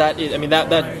that? I mean,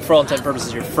 that for all intents and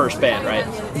purposes, your first band, right?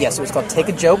 Yes, it was called Take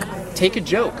a Joke. Take a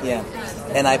Joke? Yeah.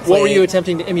 And I played... What were you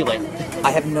attempting to emulate?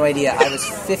 I have no idea. I was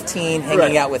 15,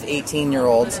 hanging out with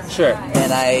 18-year-olds. Sure.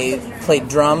 And I played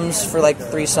drums for like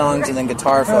 3 songs and then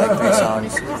guitar for like 3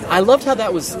 songs. I loved how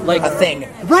that was like... a thing.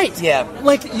 Right. Yeah.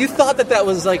 Like, you thought that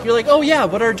was like, you're like, oh yeah,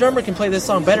 but our drummer can play this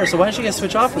song better, so why don't you guys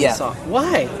switch off from this song?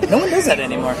 Why? No one does that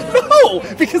anymore. No!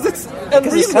 Because it's unreasonable.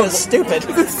 Because it's kind of stupid.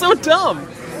 It's so dumb.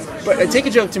 But Take a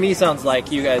Joke to me sounds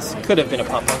like you guys could have been a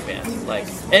pop punk band, like,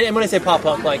 and when I say pop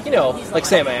punk, like, you know, like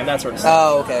Sam I Am, that sort of stuff.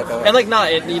 Oh, okay. And like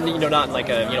not in like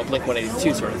a Blink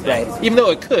 182 sort of thing. Right. Even though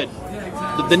it could,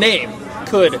 the name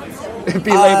could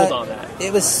be labeled on that.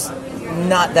 It was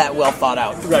not that well thought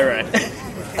out. Right.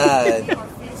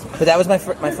 But that was my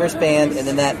first band, and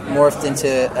then that morphed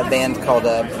into a band called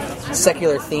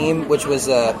Secular Theme, which was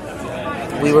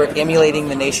we were emulating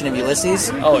the Nation of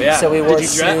Ulysses. Oh yeah. So we wore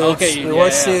suits. We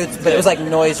wore suits, but it was like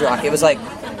noise rock. It was like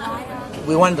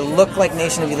we wanted to look like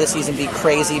Nation of Ulysses and be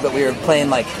crazy, but we were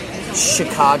playing like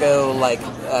Chicago, like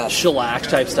shellac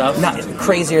type stuff. Not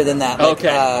crazier than that. Like,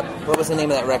 okay. What was the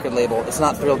name of that record label? It's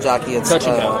not Thrill Jockey. It's Touch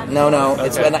and Go. No.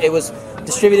 Okay. It was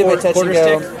distributed by Touch and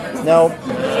Go. No.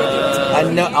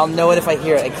 I'll know it if I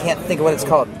hear it. I can't think of what it's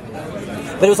called.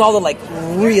 But it was all the like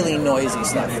really noisy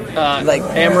stuff. Like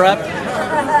AMREP.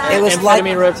 It was like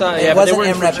Reptile. It wasn't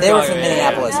AMREP. They were from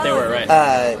Minneapolis. They were right.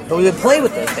 But we would play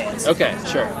with those bands. Okay,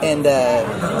 sure. And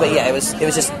but yeah, it was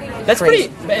just. That's crazy.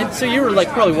 pretty. And so you were like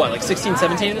probably what, like 16,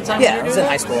 17 at the time? Yeah, I was in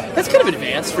high school. That's kind of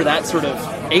advanced for that sort of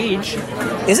age.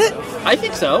 Is it? I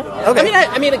think so. Okay.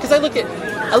 I mean, because I look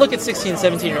at 16,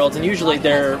 17-year-olds, and usually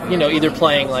they're either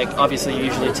playing like obviously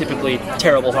typically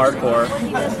terrible hardcore,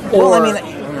 or well, I mean.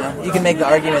 You can make the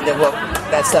argument that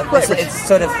that stuff. Right,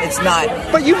 it's not.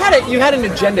 But you had an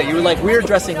agenda. You were like, we were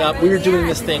dressing up, we were doing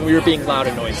this thing, we were being loud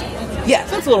and noisy. Yeah,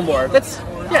 so that's a little more. That's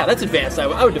advanced.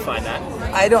 I would define that.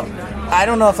 I don't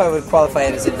know if I would qualify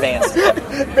it as advanced.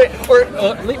 Or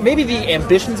maybe the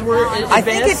ambitions were advanced. I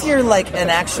think if you're like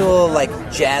an actual like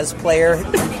jazz player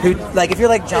who like if you're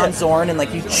like John Zorn and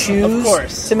like you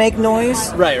choose to make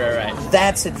noise, right.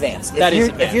 That's advanced.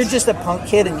 Advanced. If you're just a punk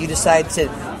kid and you decide to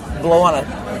blow on a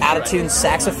out-of-tune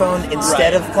saxophone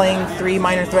instead of playing 3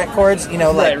 minor threat chords,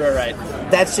 right.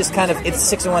 That's just kind of, it's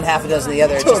 6 of one, half a dozen of the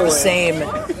other. It's just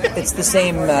the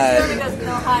same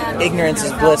ignorance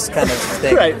is bliss kind of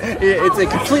thing. Right. It's a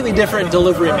completely different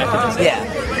delivery mechanism.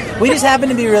 Yeah. We just happened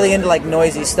to be really into like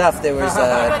noisy stuff. There was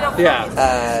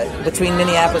between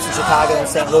Minneapolis and Chicago and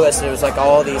St. Louis, there was like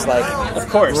all these like of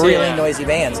course really noisy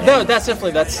bands. No, that's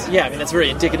definitely I mean that's very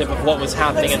indicative of what was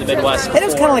happening in the Midwest. And it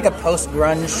was kind of like a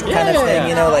post-grunge kind of thing,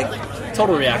 you know, like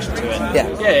total reaction to it.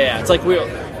 Yeah. It's like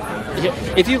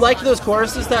if you like those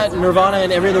choruses that Nirvana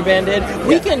and every other band did,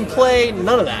 we can play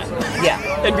none of that.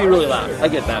 Yeah. It'd be really loud. I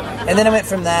get that. And then I went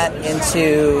from that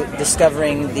into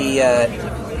discovering the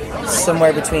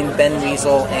somewhere between Ben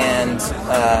Weasel and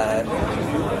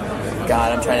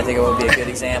God, I'm trying to think of what would be a good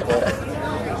example.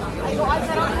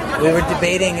 We were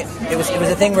debating. It was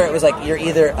a thing where it was like you're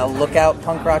either a Lookout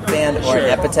punk rock band or an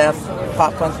Epitaph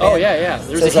pop punk band. Oh yeah.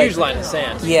 There's a huge line in the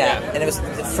sand. Yeah, and it was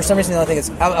for some reason the only thing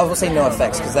is I will say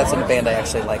NoFX because that's a band I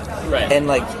actually liked. Right. And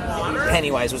like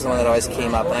Pennywise was the one that always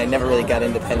came up, and I never really got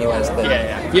into Pennywise. But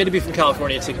you had to be from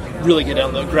California to really get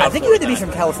on the ground. I think you had to be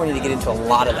from California to get into a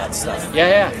lot of that stuff.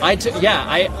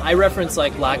 I reference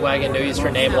like Lagwagon, No Use for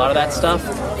Name, a lot of that stuff.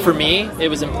 For me, it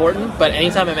was important, but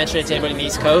anytime I mention it to anybody in the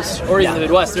East Coast or even the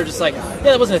Midwest, they're just like,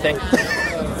 that wasn't a thing.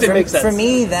 Didn't make sense. For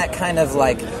me, that kind of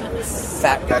like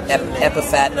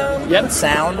epiphat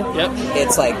sound,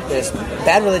 it's like there's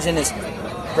Bad Religion is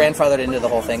grandfathered into the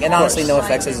whole thing, and honestly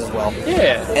NoFX is as well.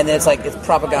 Yeah. And then it's like it's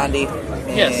Propagandhi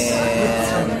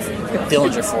and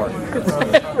Dillinger Ford.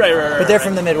 right. But they're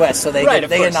from the Midwest, so they get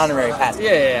an honorary pass.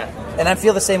 Yeah. And I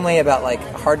feel the same way about like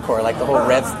hardcore, like the whole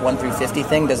Rev 1 through 50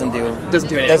 thing doesn't do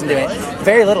anything.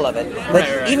 Very little of it.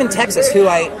 But even Texas, who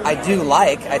I do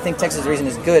like, I think Texas Reason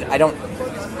is good. I don't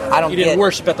you didn't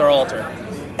worship at their altar,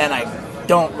 and I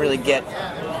don't really get.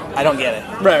 I don't get it.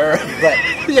 Right. But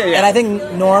and I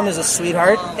think Norm is a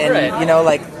sweetheart, and you know,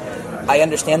 like I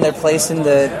understand their place in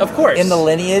the in the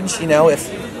lineage. You know, if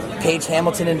Page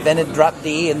Hamilton invented drop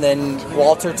D, and then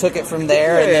Walter took it from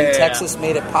there, and then Texas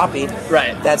made it poppy.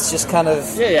 Right. That's just kind of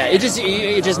It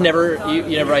just never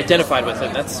you never identified with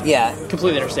it. That's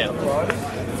completely understandable.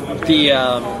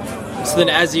 So then,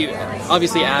 as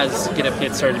Get Up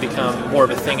Kids started to become more of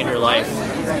a thing in your life,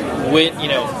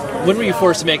 when were you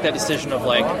forced to make that decision of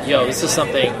like, yo, this is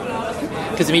something?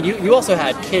 Because I mean, you also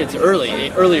had kids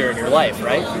earlier in your life,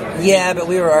 right? Yeah, but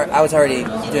I was already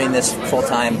doing this full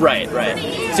time. Right.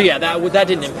 So yeah, that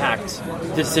didn't impact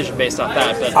the decision based off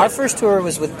that. But our first tour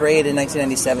was with Braid in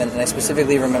 1997, and I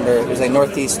specifically remember it was like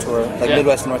Northeast tour,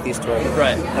 Midwest Northeast tour.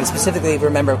 Right. And I specifically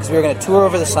remember because we were going to tour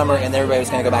over the summer, and everybody was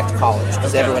going to go back to college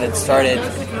because everyone had started.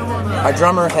 Our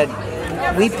drummer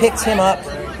we picked him up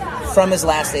from his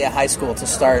last day of high school to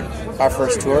start our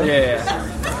first tour. Yeah.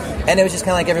 And it was just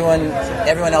kind of like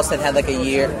everyone else that had like a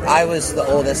year. I was the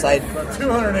oldest. I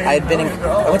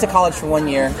went to college for 1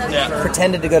 year. Yeah.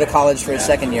 Pretended to go to college for a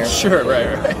second year. Sure,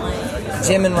 right.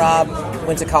 Jim and Rob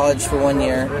went to college for 1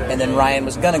 year, and then Ryan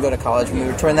was going to go to college when we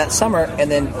returned that summer.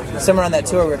 And then somewhere on that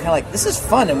tour, we were kind of like, this is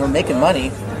fun, and we're making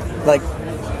money. Like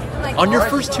on your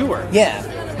first tour? Yeah.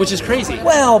 Which is crazy.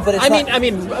 Well, but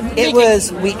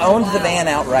it's we owned the van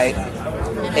outright,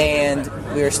 and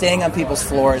we were staying on people's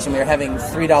floors, and we were having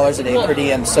 $3 a day per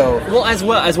diem. So as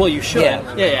well you should.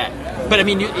 Yeah. But I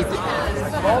mean,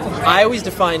 I always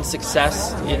define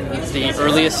success in the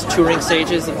earliest touring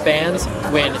stages of bands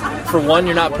when, for one,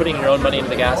 you're not putting your own money into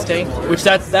the gas tank, which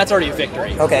that's already a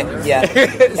victory. Okay, yeah,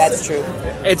 that's true.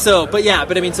 And so, but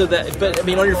I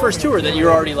mean, on your first tour, that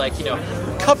you're already like,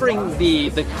 covering the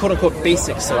quote unquote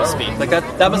basics, so to speak. Like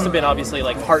that must have been obviously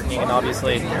like heartening, and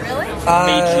obviously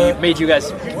made you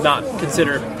guys not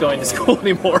consider going to school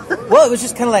anymore. Well, it was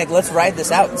just kind of like, let's ride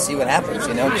this out and see what happens,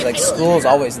 because like school's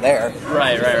always there.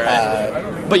 Right.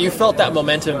 But you felt that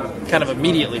momentum kind of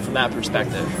immediately from that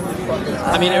perspective.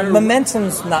 I mean,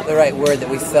 momentum's not the right word that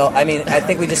we felt. I mean, I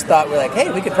think we just thought we're like, hey,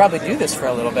 we could probably do this for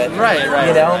a little bit. Right.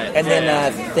 And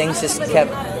then things just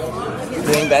kept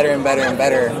doing better and better and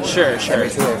better. Sure. Every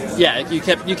tour. Yeah, you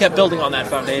kept building on that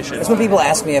foundation. That's when people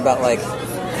ask me about like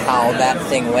how that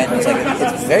thing went. It's like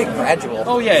it's very gradual.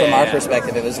 Oh yeah. From our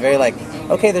perspective, it was very like,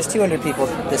 okay, there's 200 people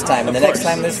this time, and the next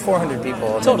time there's 400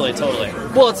 people. Totally.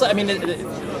 Well, it's I mean,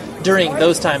 during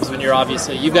those times when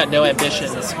you've got no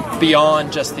ambitions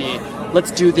beyond just the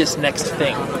let's do this next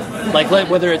thing. Like,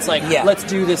 whether it's like, let's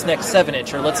do this next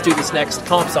 7-inch, or let's do this next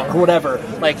comp song, or whatever.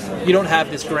 Like, you don't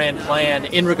have this grand plan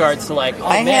in regards to like,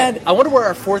 I wonder where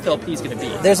our 4th LP is going to be.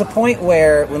 There's a point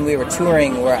where, when we were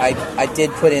touring, where I did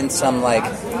put in some like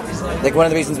one of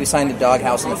the reasons we signed to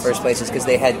Doghouse in the first place is because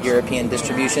they had European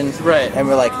distribution. Right. And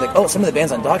we're like, oh, some of the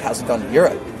bands on Doghouse have gone to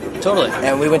Europe. Totally.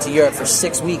 And we went to Europe for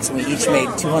 6 weeks, and we each made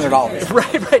 $200.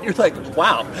 Right. You're like,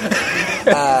 wow.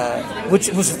 Which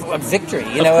was a victory,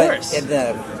 Of course.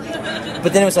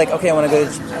 But then it was like, okay, I want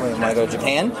to go to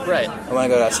Japan. Right. I want to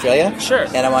go to Australia. Sure.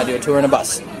 And I want to do a tour in a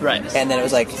bus. Right. And then it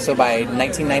was like, so by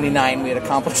 1999, we had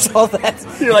accomplished all that.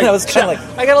 You're like, and I was kind of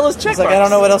like, I got all those check marks. Like, I don't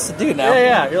know what else to do now.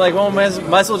 Yeah. You're like, well, might as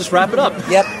well just wrap it up.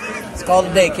 Yep. Let's call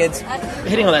it a day, kids.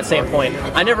 Hitting on that same point,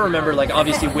 I never remember, like,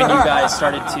 obviously when you guys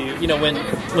started to, you know, when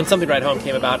Something Right Home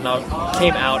came out, and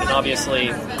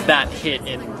obviously that hit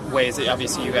in ways that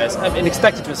obviously you guys, I mean,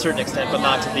 expected to a certain extent, but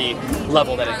not to the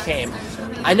level that it came.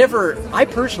 I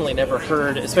personally never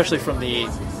heard, especially from the,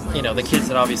 you know, the kids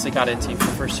that obviously got into the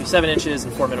first 2 7-inches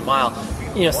and 4 Minute Mile,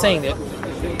 you know, saying that,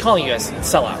 calling you guys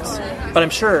sellouts. But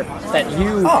I'm sure that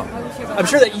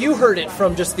you heard it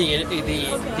from just the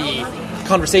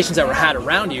conversations that were had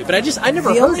around you. But I never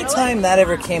heard it. The only time that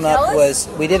ever came up was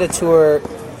we did a tour.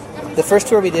 The first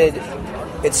tour we did,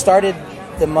 it started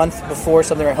the month before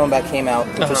Something Right Home came out,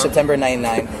 which was September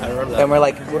 '99. I remember that. And we're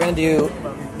like, we're going to do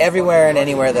everywhere and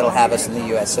anywhere that'll have us in the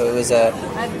U.S. So it was a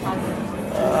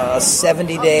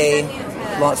 70-day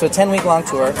long, so a 10-week long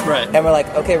tour. Right. And we're like,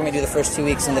 okay, we're going to do the first 2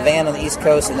 weeks in the van on the East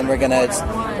Coast, and then we're gonna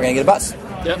get a bus.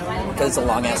 Yep. Because it's a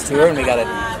long-ass tour, and we got a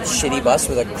shitty bus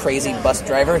with a crazy bus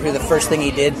driver who the first thing he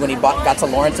did when he got to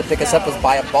Lawrence to pick us up was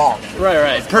buy a ball.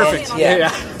 Right. Perfect. And,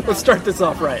 yeah. Let's start this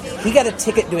off right. He got a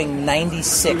ticket doing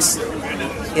 96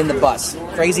 in the bus.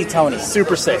 Crazy Tony.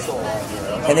 Super safe.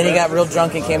 And then he got real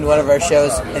drunk and came to one of our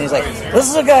shows, and he's like, "This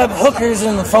is a guy with hookers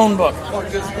in the phone book."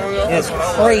 And it's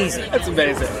crazy. That's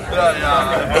amazing.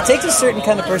 It takes a certain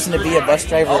kind of person to be a bus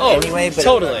driver anyway, but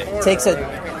totally. It takes a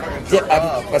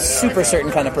super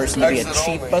certain kind of person to be a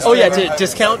cheap bus driver. Oh, yeah, to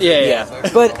discount? Yeah.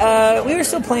 But we were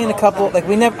still playing a couple, like,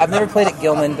 I've never played at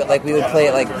Gilman, but, like, we would play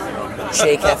at, like,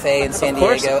 Che Cafe in San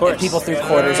Diego, and people threw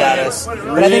quarters at us.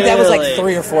 But I think that was, like,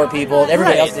 3 or 4 people.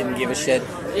 Everybody else didn't give a shit.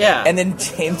 Yeah. And then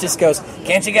James just goes,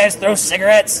 "Can't you guys throw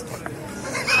cigarettes?"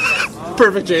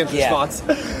 Perfect James response.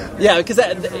 Yeah, because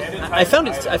I found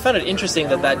it interesting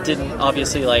that didn't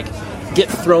obviously, like, get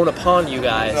thrown upon you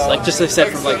guys, like, just as I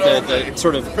said, from, like, the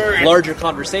sort of larger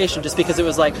conversation, just because it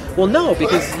was like, well, no,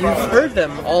 because you've heard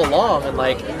them all along, and,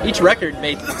 like, each record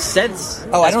made sense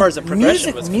as far as the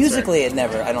progression was concerned. Musically, it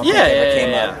never, I don't think it ever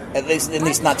came up. At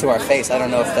least not to our face. I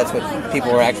don't know if that's what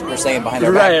people were saying behind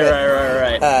our back.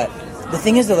 Right. The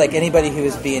thing is that, like, anybody who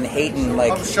is being hating,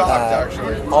 like,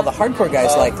 all the hardcore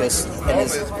guys like this, and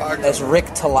as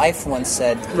Rick to Life once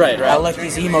said, I like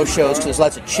these emo shows because there's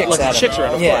lots of chicks at them. Chicks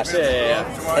around, of course.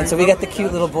 Yeah. And so we got the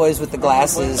cute little boys with the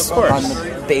glasses on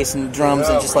the bass and drums,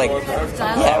 and just like,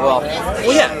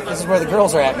 this is where the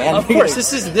girls are at, man. Of course,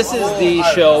 this is the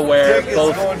show where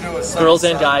both girls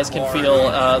and guys can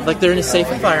feel like they're in a safe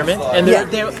environment, and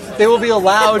they will be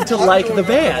allowed to like the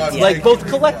band, like, both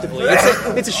collectively.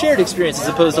 It's a shared experience. As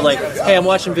opposed to, like, hey, I'm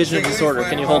watching Vision of Disorder,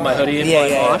 can you hold my hoodie and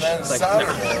play mosh? It's like, no.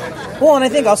 Well, and I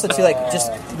think also, too, like,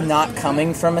 just not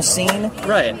coming from a scene.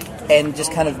 Right. And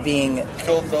just kind of being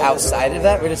outside of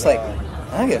that, we're just like,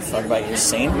 I don't give a fuck about your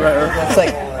scene. Right. It's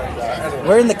like,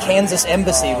 we're in the Kansas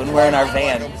Embassy when we're in our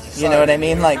van. You know what I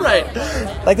mean? Like,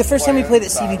 like the first time we played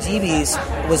at CBGB's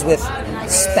was with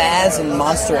Spaz and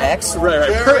Monster X.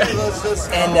 Right.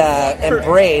 And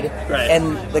Braid.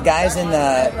 And the guys in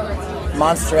the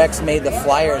Monster X made the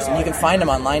flyers, and you can find them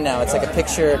online now. It's like a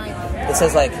picture that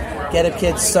says, like, "Get Up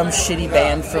Kids, some shitty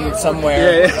band from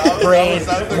somewhere." Braid,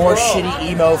 more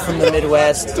shitty emo from the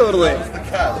Midwest. Totally.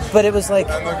 But it was like,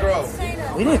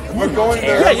 we didn't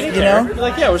care. Yeah, you didn't care. You're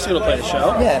like, we're just going to play the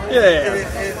show.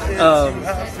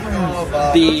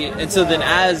 And so then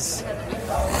as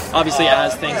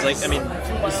things, like, I mean,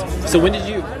 so when did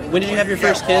you have your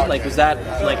first kid? Like, was that,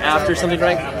 like, after Something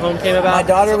Right Home came about? My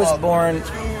daughter was born.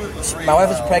 My wife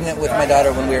was pregnant with my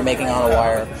daughter when we were making On a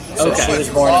Wire. So she was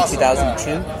born in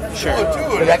 2002. Sure.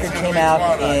 The record came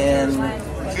out in...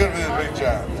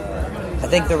 I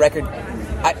think the record...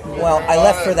 I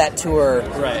left for that tour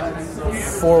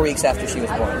 4 weeks after she was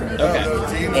born. Okay.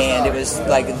 And it was,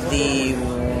 like, the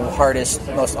hardest,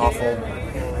 most awful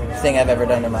thing I've ever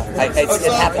done in my life. It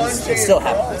happens. It still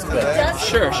happens. But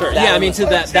sure. Yeah, I mean, so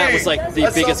that was, like,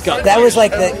 the biggest gut. That was,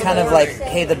 like, the kind of, like,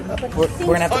 hey, we're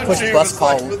going to have to push bus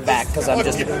call back because I'm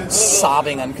just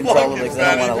sobbing uncontrollably because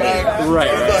I don't want to leave.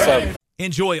 Right. So,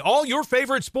 enjoy all your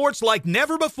favorite sports like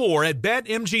never before at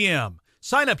BetMGM.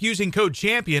 Sign up using code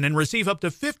CHAMPION and receive up to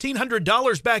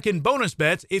 $1,500 back in bonus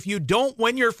bets if you don't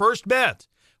win your first bet.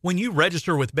 When you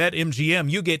register with BetMGM,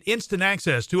 you get instant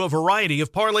access to a variety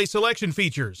of parlay selection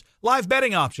features, live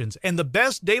betting options, and the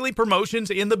best daily promotions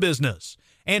in the business.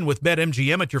 And with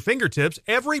BetMGM at your fingertips,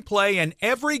 every play and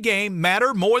every game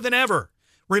matter more than ever.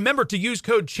 Remember to use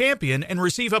code CHAMPION and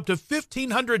receive up to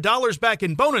 $1,500 back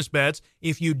in bonus bets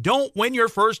if you don't win your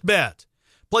first bet.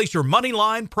 Place your money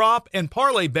line, prop, and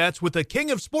parlay bets with the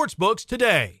king of sportsbooks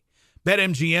today.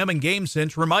 BetMGM and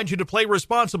GameSense remind you to play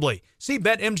responsibly. See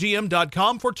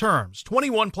BetMGM.com for terms.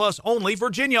 21 plus only,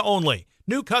 Virginia only.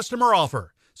 New customer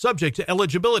offer. Subject to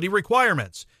eligibility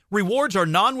requirements. Rewards are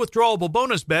non-withdrawable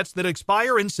bonus bets that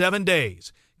expire in 7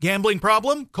 days. Gambling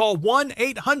problem? Call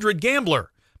 1-800-GAMBLER.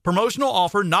 Promotional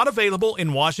offer not available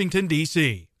in Washington,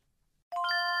 D.C.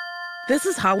 This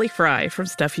is Holly Fry from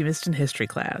Stuff You Missed in History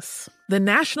Class. The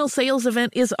national sales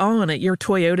event is on at your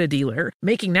Toyota dealer,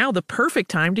 making now the perfect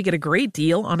time to get a great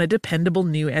deal on a dependable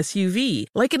new SUV,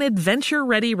 like an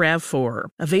adventure-ready RAV4.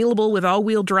 Available with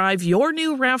all-wheel drive, your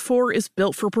new RAV4 is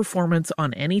built for performance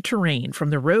on any terrain,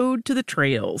 from the road to the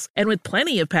trails. And with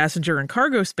plenty of passenger and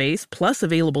cargo space, plus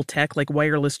available tech like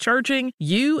wireless charging,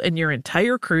 you and your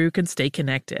entire crew can stay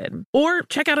connected. Or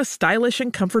check out a stylish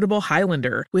and comfortable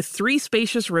Highlander with 3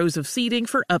 spacious rows of seating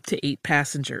for up to 8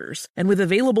 passengers. And with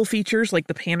available features like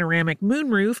the panoramic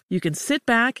moonroof, you can sit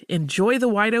back, enjoy the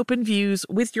wide-open views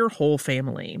with your whole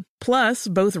family. Plus,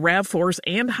 both RAV4s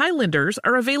and Highlanders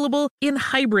are available in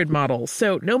hybrid models,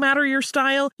 so no matter your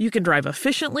style, you can drive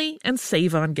efficiently and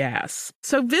save on gas.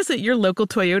 So visit your local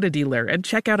Toyota dealer and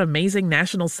check out amazing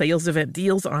national sales event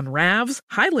deals on RAVs,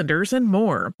 Highlanders, and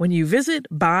more when you visit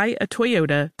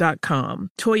buyatoyota.com.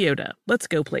 Toyota, let's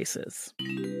go places.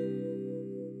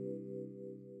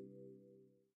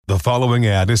 The following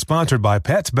ad is sponsored by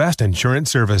Pets Best Insurance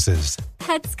Services.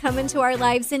 Pets come into our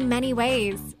lives in many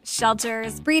ways.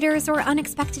 Shelters, breeders, or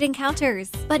unexpected encounters.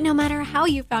 But no matter how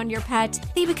you found your pet,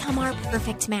 they become our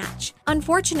perfect match.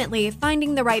 Unfortunately,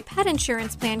 finding the right pet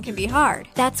insurance plan can be hard.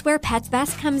 That's where Pets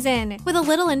Best comes in. With a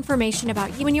little information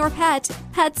about you and your pet,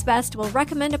 Pets Best will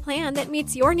recommend a plan that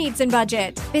meets your needs and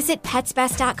budget. Visit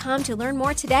PetsBest.com to learn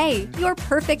more today. Your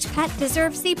perfect pet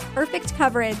deserves the perfect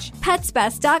coverage.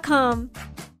 PetsBest.com.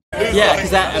 Yeah,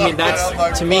 because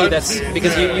that's, to me, that's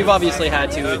because you've obviously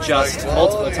had to adjust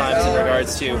multiple times in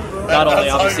regards to not only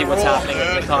obviously what's happening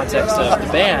in the context of the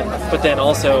band, but then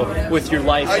also with your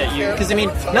life that you, because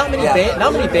not many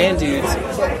band dudes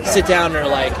sit down and are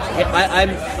like, hey,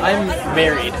 I'm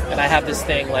married and I have this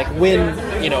thing, like when,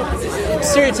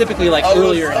 stereotypically like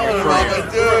earlier in your career,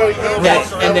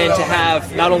 and then to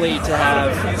have, not only to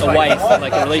have a wife and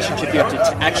like a relationship you have to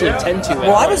actually tend to.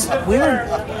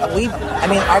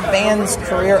 Our band's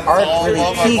career arc really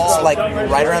peaked like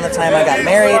right around the time I got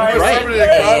married,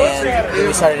 and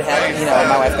we started having,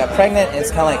 my wife got pregnant, and it's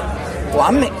kind of like, well,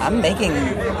 I'm making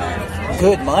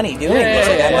good money doing this.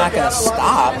 Like, I'm not going to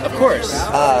stop. Of course.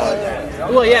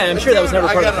 I'm sure that was never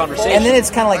part of the conversation. And then it's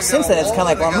kind of like, since then, it's kind of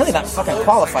like, well, I'm really not fucking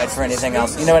qualified for anything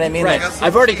else. You know what I mean? Right. Like,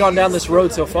 I've already gone down this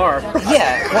road so far.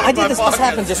 Yeah. Well, I did this. This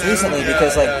happened just recently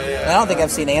because, like, I don't think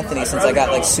I've seen Anthony since I got,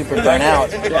 like, super burnt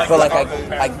out. But, like, I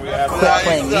quit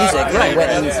playing music and went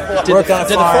and worked on a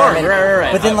farm.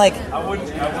 Right. But then, like,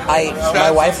 my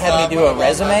wife had me do a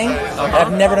resume. And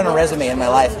I've never done a resume in my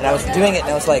life. And I was doing it, and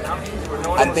I was like,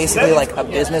 I'm basically like a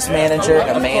business manager,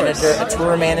 a manager, a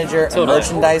tour manager, a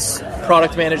merchandise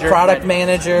product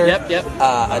manager, Yep.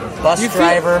 A bus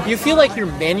driver. You feel like you're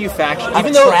manufacturing. I'm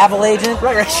a travel agent.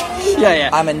 Right. Yeah.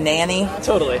 I'm a nanny.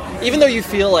 Totally. Even though you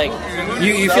feel like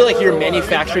you feel like you're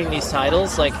manufacturing these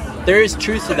titles, like there is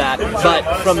truth to that. But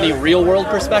from the real world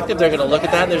perspective, they're going to look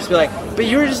at that and they're just be like, "But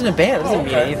you were just in a band. It doesn't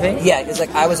mean anything." Yeah, it's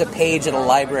like I was a page at a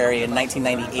library in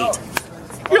 1998.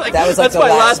 You're like, that was like that's my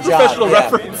last job. professional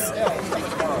reference.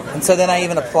 And so then I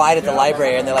even applied at the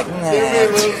library, and they're like, nah.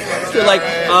 You're like,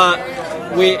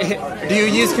 do you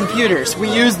use computers? We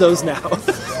use those now.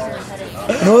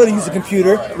 I know how to use a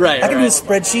computer. Right. I can do a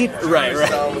spreadsheet. Right.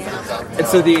 And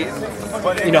so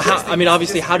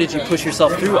obviously, how did you push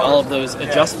yourself through all of those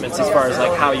adjustments as far as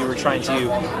like how you were trying to,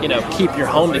 keep your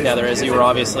home together as you were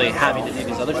obviously having to do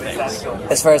these other things?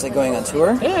 As far as like going on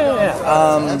tour?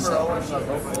 Yeah.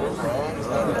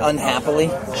 Unhappily.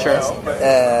 Sure.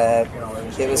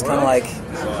 It was kind of like,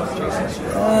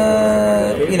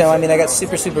 I got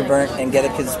super, super burnt, and Get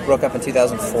It Kids broke up in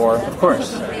 2004. Of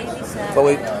course. But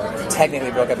we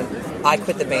technically broke up I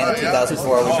quit the band in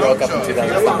 2004. We broke up in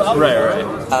 2005. Right.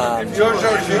 And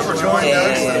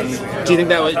do you think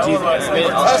that was?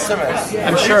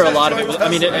 I'm sure a lot of it was.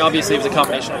 Obviously it was a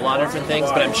combination of a lot of different things,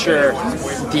 but I'm sure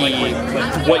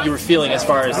what you were feeling as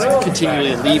far as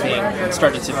continually leaving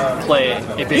started to play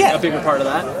a bigger part of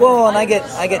that. Well, and I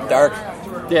get dark.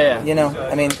 Yeah.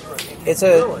 It's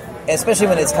especially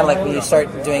when it's kind of like when you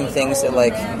start doing things that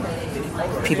like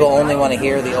people only want to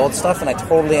hear the old stuff, and I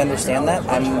totally understand that.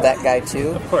 I'm that guy too.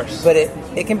 Of course. But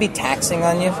it can be taxing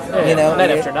on you,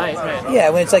 night after night, right? Yeah,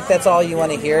 when it's like that's all you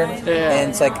want to hear, and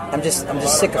it's like I'm just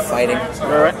sick of fighting,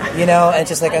 right. And it's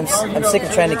just like I'm sick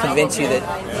of trying to convince you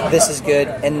that this is good,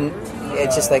 and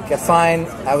it's just like fine.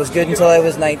 I was good until I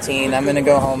was 19. I'm gonna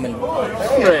go home and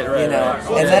and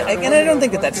I don't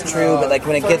think that that's true, but like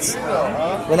when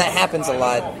that happens a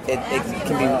lot, it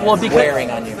can be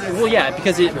wearing on you. Well, yeah,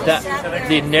 because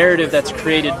the narrative that's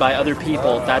created by other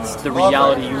people, that's the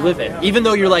reality you live in. Even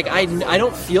though you're like, I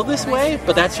don't feel this way,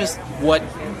 but that's just what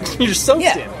you're soaked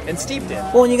in and steeped in.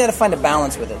 Well, and you got to find a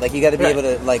balance with it. Like you got to be able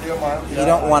to you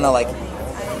don't want to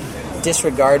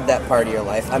disregard that part of your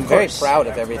life. I'm very proud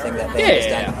of everything that band has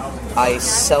done. Yeah. I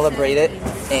celebrate it,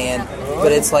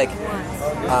 but it's like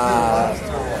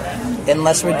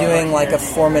unless we're doing like a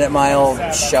 4-Minute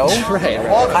Mile show,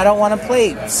 I don't want to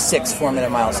play 6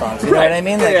 4-Minute Mile songs. You know what I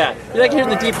mean? Like, you like hearing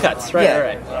the deep cuts,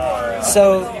 right?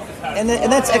 So, and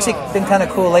that's actually been kind of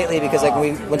cool lately because like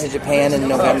we went to Japan in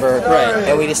November,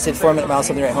 and we just did 4-Minute Mile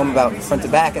something right home about front to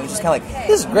back, and it was just kind of like,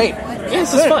 this is great. Yeah,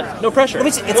 this is fun. No pressure.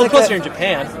 It's like plus you're in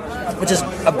Japan, which is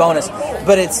a bonus,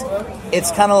 but it's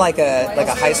kind of like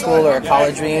a high school or a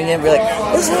college reunion. We're like,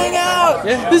 let's hang out.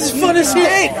 Yeah, this is fun as shit.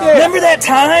 Yeah. Remember that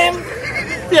time?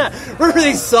 Yeah, remember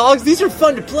these songs? These are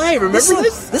fun to play. Remember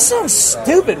this? This song's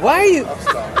stupid. Why are you?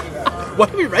 Why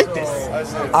did we write this?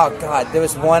 Oh God, there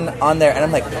was one on there, and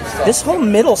I'm like, this whole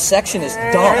middle section is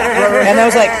dumb. And I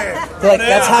was like, they're like,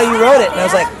 that's how you wrote it. And I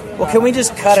was like, well, can we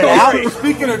just cut it out?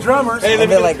 Speaking of drummers,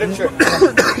 and they're like,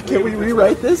 can we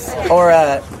rewrite this? Or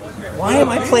why am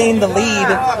I playing the lead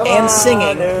and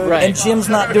singing, and Jim's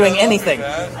not doing anything?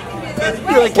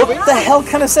 You're like, what the hell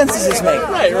kind of sense does this make?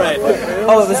 Right.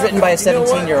 Oh, it was written by a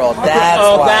 17-year-old.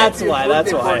 That's why.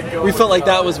 That's why. We felt like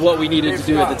that was what we needed to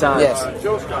do at the time. Yes.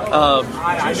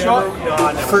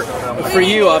 For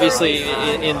you, obviously,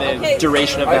 in the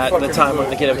duration of that, the time when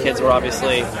the Get Up Kids were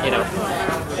obviously,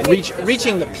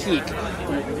 reaching the peak.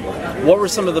 What were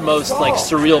some of the most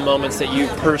surreal moments that you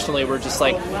personally were just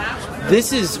like,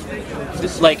 this is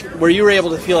where you were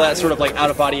able to feel that sort of out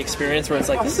of body experience where it's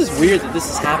like, this is weird that this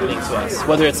is happening to us,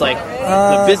 whether it's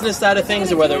the business side of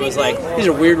things or whether it was these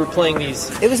are weird, we're playing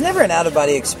these. It was never an out of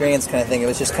body experience kind of thing. It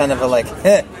was just kind of a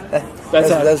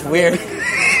that's weird.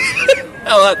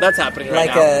 Oh, that's happening right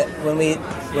now.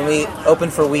 When we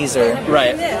opened for Weezer,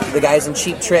 the guys in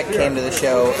Cheap Trick came to the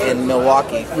show in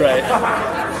Milwaukee. Right.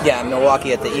 Yeah,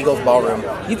 Milwaukee at the Eagles Ballroom.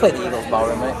 You played the Eagles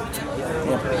Ballroom, right?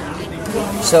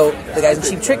 Yeah. So the guys in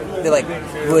Cheap Trick, they're like,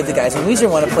 would the guys in Weezer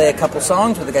want to play a couple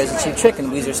songs with the guys in Cheap Trick?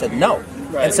 And Weezer said no.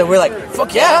 Right. And so we're like,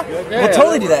 fuck yeah, we'll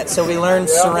totally do that. So we learned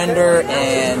Surrender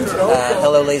and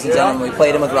Hello, Ladies and Gentlemen. We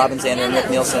played them with Robin Zander and Rick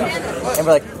Nielsen. And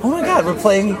we're like, oh my God, we're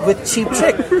playing with Cheap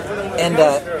Trick. And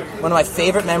one of my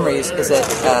favorite memories is that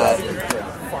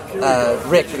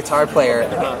Rick, the guitar player,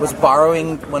 was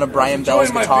borrowing one of Brian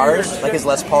Bell's guitars, his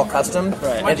Les Paul Custom.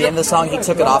 And at the end of the song, he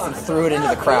took it off and threw it into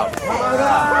the crowd.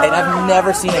 And I've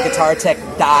never seen a guitar tech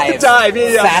dive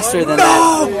faster than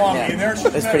that. Yeah,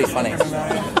 it was pretty funny.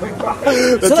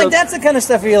 So that's the kind of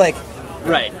stuff where you're like,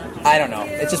 right. I don't know.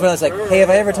 It's just when it's like, hey,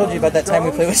 have I ever told you about that time we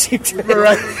played with Cheap Trick?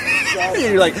 Right.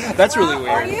 You're like, that's really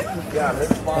weird.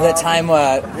 That time we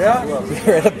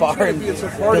were at a bar and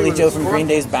Billy Joe from Green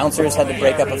Day's Bouncers had to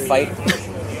break up a fight.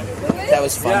 That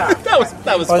was fun. That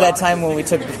was fun. Or that time when we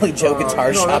took Billy Joe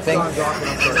guitar shopping.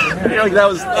 You're like, that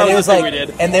was the thing we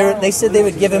did. And they said they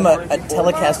would give him a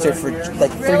Telecaster for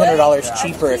 $300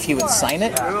 cheaper if he would sign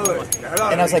it.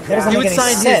 And I was like, that doesn't make any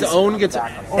sense. He would sign his own guitar.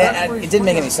 It didn't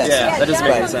make any sense. Yeah, that doesn't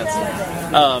make any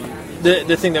sense.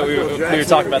 The thing that we were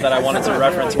talking about that I wanted to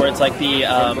reference, where it's like the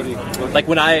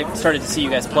when I started to see you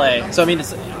guys play. So I mean,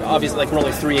 it's obviously we're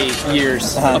only 3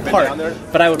 years apart,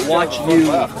 but I would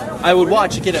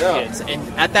watch Get Up Kids, and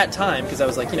at that time, because I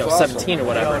was 17 or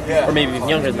whatever, or maybe even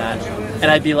younger than that,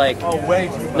 and I'd be like,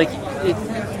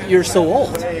 you're so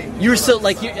old. You're so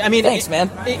I mean, thanks, man.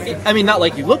 I mean, not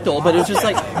like you looked old, but it was just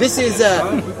this is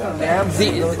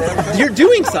you're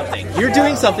doing something. You're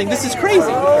doing something. This is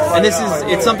crazy, and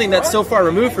it's something that's so far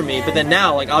removed from me. But then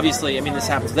now, obviously, I mean, this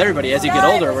happens with everybody as you get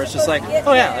older, where it's just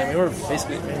oh yeah, I mean, we're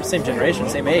basically the same generation,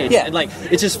 same age, and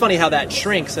it's just funny how that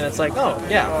shrinks, and it's oh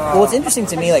yeah. Well, it's interesting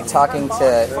to me, talking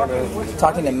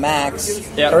to Max,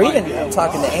 or even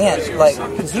talking to Ant,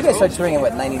 because you guys started touring in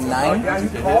 99,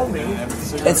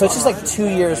 and so it's just 2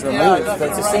 years removed, but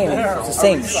it's the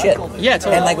same shit. Yeah,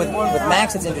 totally. And with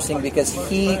Max, it's interesting because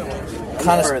he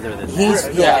kind of further than he's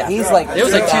that. he's like It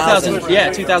was like 2000,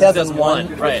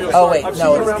 2001, right? Oh wait,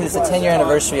 no, because it's the 10-year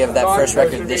anniversary of that first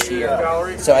record this year.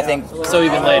 So I think so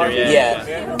even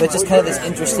later, But just kind of this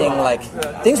interesting like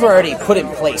things were already put in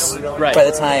place by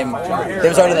the time there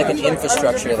was already like an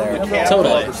infrastructure there.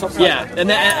 Totally, yeah,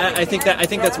 and I think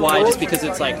that's why. Just because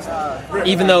it's like,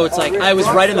 even though it's like I was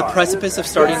right in the precipice of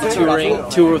starting to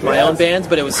tour with my own bands,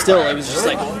 but it was just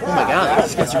like, oh my god,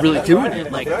 these guys are really doing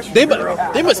it. Like they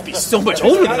must be so much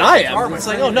older than I am. And it's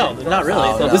like, oh no, they're not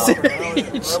really. They're the same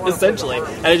age, essentially.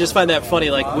 And I just find that funny.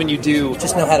 Like when you do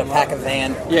just know how to pack a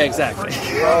van. Yeah, exactly.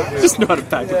 Just know how to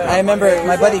pack a van. I remember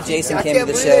my buddy Jason came to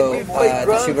the show at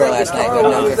the Sugar last night, who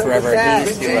I've known for forever.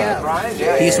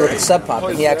 He used to work at Sub Pop,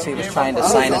 and he actually was trying to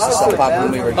sign us to Sub Pop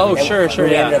when we were. Oh, sure,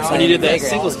 yeah. When you did that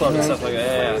singles club and stuff like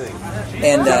that. Yeah.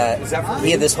 And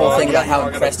he had this whole thing about how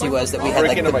impressed he was that we had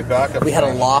like we had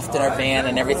a loft in our van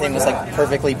and everything was like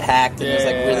perfectly packed and it was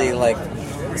like really like.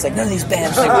 It's like none of these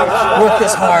bands like, work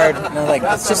this hard. And I'm like,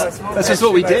 that's just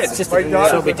what we did. It's just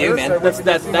what we do, man. Of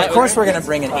course, we're gonna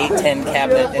bring an 8-10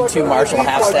 cabinet and 2 Marshall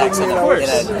half stacks in a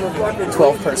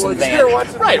 12-person van.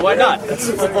 Right? Why not?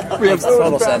 We have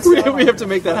total sense. We have to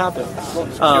make that happen.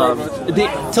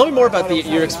 Tell me more about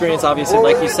your experience. Obviously,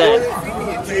 like you said,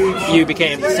 you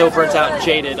became so burnt out and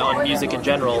jaded on music in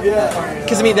general.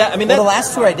 Because the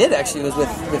last tour I did actually was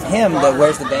with him, the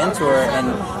Where's the Band tour,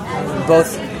 and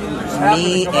both.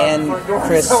 Me and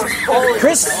Chris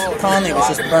Conley was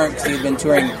just burnt because he'd been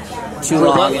touring too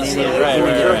long and he needed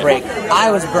a break. I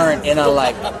was burnt and I'm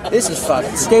like, this is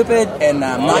fucking stupid and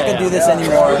I'm not going to do this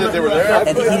anymore.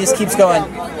 And he just keeps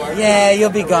going, yeah,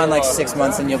 you'll be gone like 6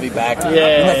 months and you'll be back.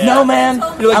 I'm like, no man,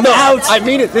 I'm out. I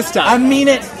mean it this time. I mean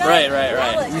it. Right.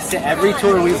 You say every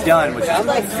tour we've done, which is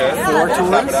like 4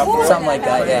 tours? Something like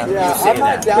that, yeah. You say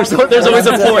that. There's always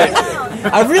a point.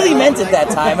 I really meant it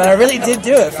that time, and I really did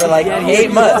do it for like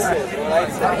 8 months.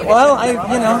 Well,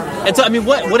 And so,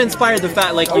 what inspired the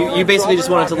fact, like, you basically just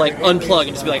wanted to, like, unplug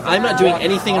and just be like, I'm not doing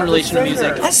anything in relation to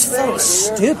music? I just felt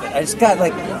stupid. I just got,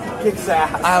 like,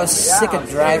 I was sick of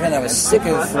driving. I was sick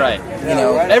of,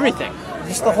 everything.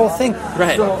 Just the whole thing.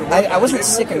 Right. I wasn't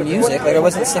sick of music. Like, I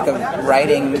wasn't sick of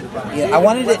writing. I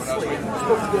wanted it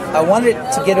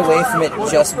to get away from it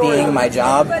just being my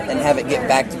job and have it get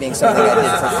back to being something I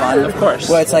did for fun. Of course.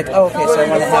 Where it's like, so I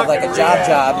want to have like a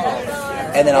job,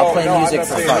 and then I'll play music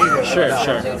for fun. Sure.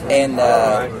 And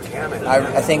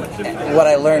I think what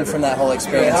I learned from that whole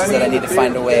experience is that I need to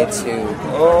find a way to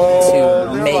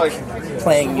make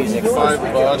playing music fun.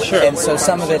 Sure. And so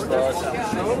some of it,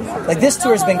 like this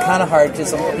tour has been kind of hard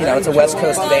because it's a West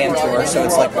Coast band tour, so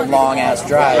it's like a long ass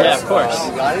drive. Yeah, of course.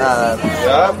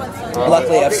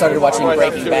 Luckily, I've started watching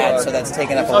Breaking Bad, so that's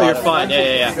taken up a lot. Oh, you're fine.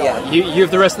 Yeah. You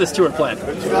have the rest of this tour planned.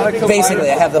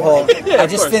 Basically, I have the whole. I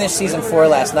just finished season 4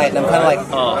 last night, and I'm kind of like,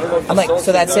 I'm like,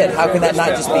 so that's it. How can that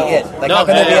not just be it? Like, how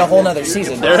can there be a whole nother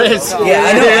season? There is. Yeah,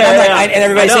 I know. And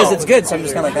everybody says it's good, so I'm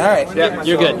just kind of like, all right. Yeah,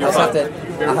 you're good. You're fine.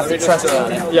 I'll have to trust you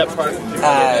on it. Yep.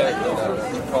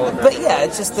 But yeah,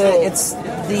 it's just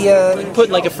the put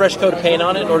like a fresh coat of paint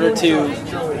on it in order to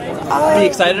be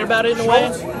excited about it in a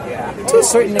way. To a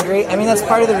certain degree. I mean, that's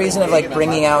part of the reason of like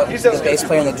bringing out the bass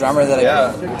player and the drummer that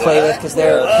I play with, because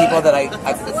they're people that I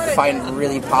find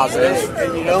really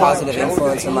positive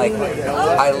influence, and like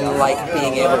I like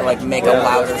being able to like make a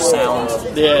louder sound.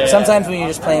 Yeah. Sometimes when you're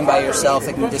just playing by yourself,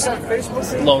 it can just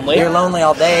lonely. You're lonely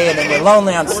all day, and then you're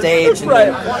lonely on stage. And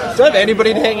right. Don't have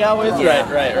anybody to hang out with.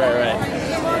 Yeah. Right.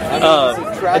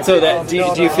 And so that do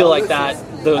you feel like that?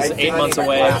 Those 8 months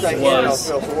away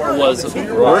was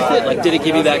worth it? Like, did it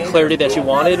give you that clarity that you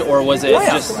wanted, or was it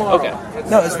just okay?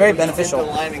 No, it was very beneficial.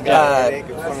 I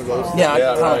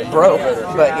kind of broke,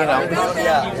 but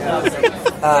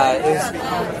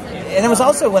it was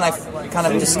also when I kind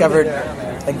of discovered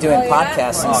like doing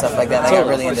podcasts and stuff like that. And I got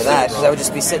really into that because I would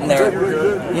just be sitting there,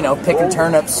 picking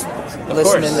turnips,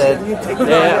 listening to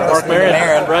Mark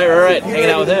Maron. Right, hanging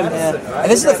out with him. Yeah.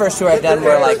 And this is the first tour I've done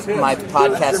where like my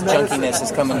podcast junkiness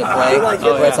has come into play.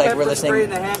 Where it's like we're listening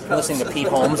to Pete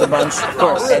Holmes a bunch. Of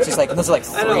course, it's just like those are like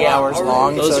 3 hours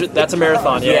long. That's a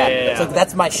marathon. Yeah. It's like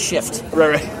that's my shift.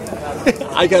 Right.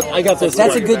 I got this.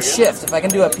 That's a good shift. If I can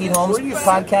do a Pete Holmes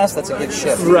podcast, that's a good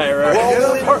shift. Right.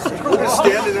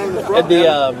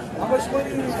 And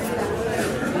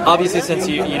obviously, since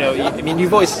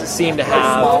you've always seemed to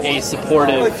have a support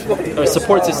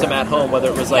system at home. Whether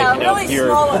it was like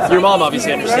your mom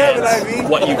obviously understands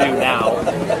what you do now,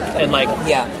 and like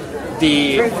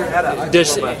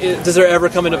does there ever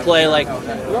come into play like,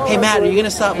 hey Matt, are you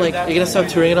gonna stop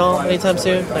touring at all anytime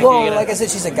soon? Like, like I said,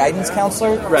 she's a guidance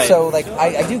counselor, right? So like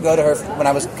I do go to her when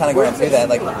I was kind of going through that,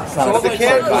 like kind of for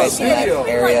advice in that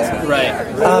area, right?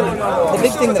 The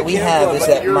big thing that we have is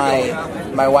that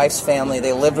my wife's family,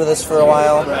 they lived with us for a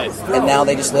while, right. And now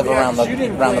they just live around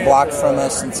the block from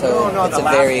us, and so it's a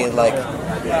very like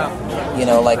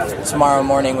tomorrow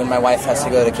morning when my wife has to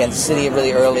go to Kansas City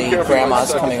really early,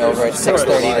 Grandma's coming over at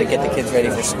 6:30 to get the kids ready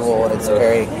for school, and it's a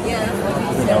very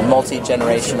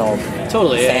multi-generational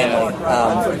family.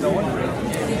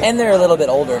 And they're a little bit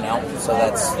older now, so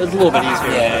it's a little bit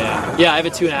easier. Yeah, I have a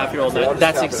 2.5-year-old.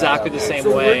 That's exactly the same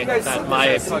way that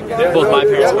both my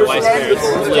parents and my wife's parents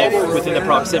live within the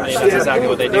proximity. That's exactly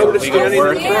what they do. We go to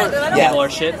work, handle our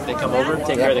shit, they come over,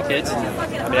 take care of the kids.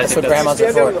 That's what grandmas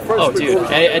are for. Oh, dude.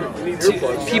 And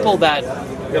people that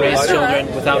raise children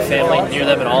without family near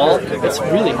them at all, it's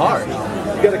really hard.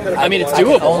 I mean, it's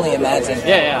doable. I can only imagine.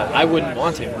 Yeah, I wouldn't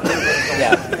want to.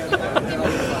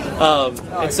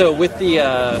 And so with the,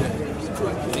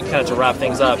 kind of to wrap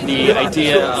things up, the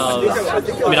idea of,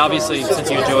 obviously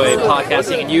since you enjoy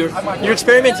podcasting and you're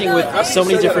experimenting with so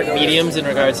many different mediums in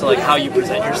regards to like how you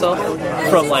present yourself,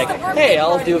 from like, hey,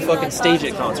 I'll do a fucking stage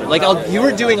at concert. Like you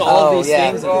were doing all these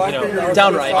things,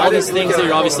 downright, all these things that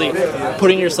you're obviously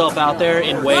putting yourself out there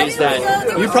in ways that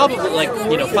you probably,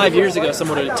 5 years ago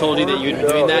someone would have told you that you'd be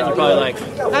doing that, and you're probably like,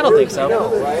 I don't think so.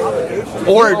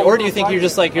 Or do you think you're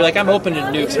like, I'm open to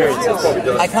new experiences?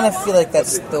 I kind of feel like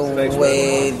that's the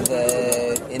way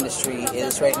the industry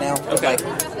is right now. Okay. Like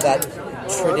that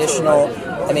traditional.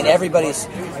 Everybody's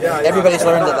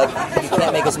learned that like you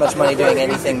can't make as much money doing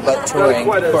anything but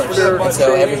touring. Of course. And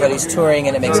so everybody's touring,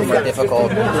 and it makes it more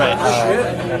difficult. Right.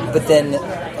 But then,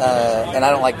 and I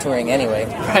don't like touring anyway.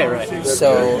 Right.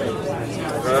 So.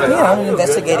 I'm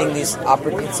investigating these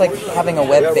opportunities. It's like having a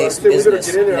web-based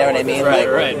business. You know what I mean?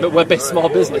 Right. But web-based small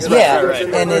business. Right.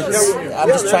 And I'm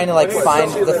just trying to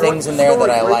find the things in there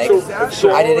that I like.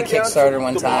 Sure. I did a Kickstarter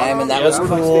one time, and that was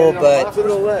cool. But at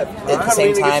the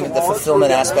same time, the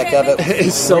fulfillment aspect of it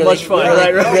is so really, much fun.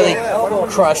 Really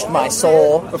crushed my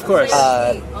soul. Of course.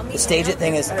 The Stage It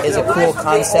thing is a cool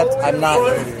concept. I'm not.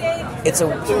 It's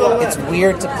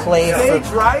weird to play for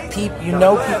people.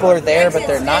 People are there, but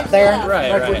they're not there.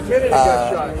 Right.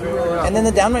 And then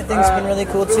the downright thing's been really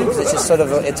cool too, because it's just sort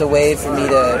of it's a way for me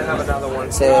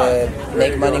to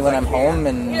make money when I'm home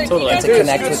and to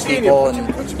connect with people.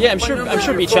 And I'm sure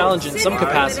it'd be challenging in some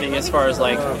capacity as far as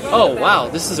like, oh wow,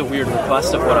 this is a weird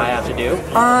request of what I have to do.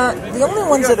 The only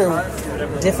ones that are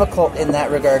difficult in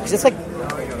that regard, because it's like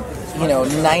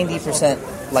 90%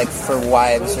 like for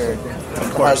wives or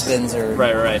husbands or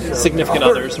right significant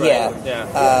others, right?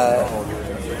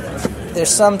 There's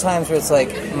some times where it's like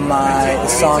the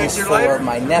song's for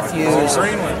my nephews,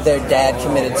 their dad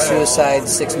committed suicide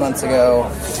 6 months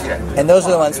ago, and those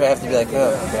are the ones where I have to be like,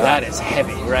 oh God. That is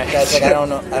heavy, right? That's like I don't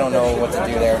know what to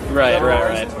do there. Right.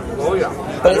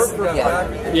 But it's,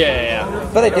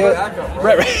 But I do it.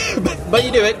 Right. But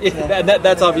you do it.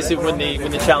 That's obviously when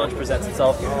the challenge presents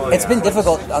itself. It's been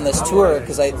difficult on this tour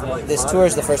because this tour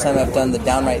is the first time I've done the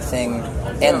downright thing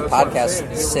and the podcast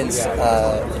since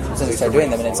I started doing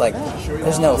them, and it's like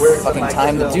there's no fucking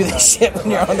time to do this shit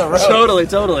when you're on the road.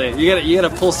 Totally. You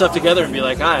gotta pull stuff together and be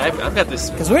like, I've got this.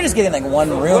 Because we're just getting like one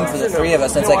room for the three of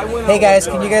us, and it's like, hey guys,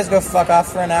 can you guys go fuck off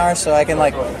for an hour so I can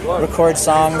like record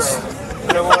songs?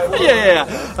 Yeah.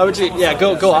 How would you? Yeah,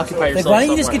 go occupy yourself. Like, why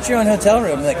don't you just get your own hotel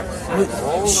room? Like,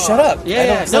 shut up.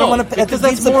 I don't want to. Because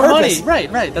that's more money.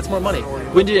 Right. That's more money.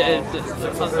 When did a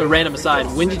random aside?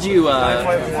 When did you?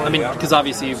 Because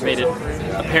obviously you've made it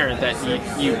apparent that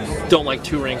you don't like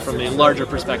touring from a larger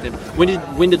perspective.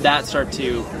 When did that start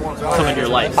to come into your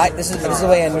life? This is the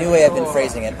way a new way I've been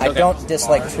phrasing it. I don't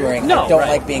dislike touring. I don't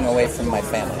like being away from my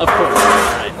family. Of course.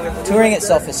 Right. Touring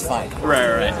itself is fine.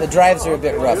 Right. The drives are a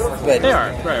bit rough, but they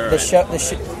are. Right.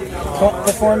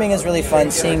 Performing is really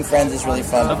fun. Seeing friends is really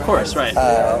fun. Of course, right.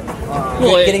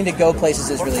 Getting to go places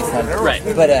is really fun. Right.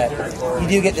 But you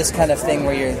do get this kind of thing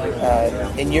where you're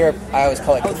in Europe. I always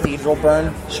call it cathedral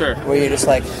burn. Sure. Where you're just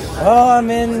like,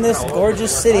 I'm in this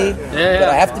gorgeous city, but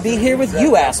I have to be here with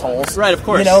you assholes. Right. Of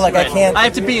course. I can't. I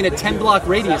have to be in a 10-block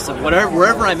radius of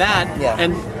wherever I'm at. Yeah.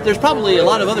 And there's probably a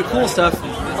lot of other cool stuff.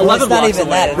 Well, it's not even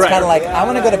that. It's kind of like, I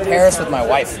want to go to Paris with my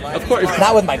wife. Of course.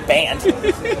 Not with my band.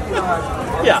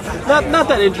 Yeah, not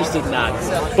that interested in that.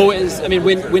 But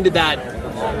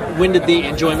when did the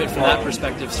enjoyment from that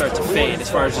perspective start to fade? As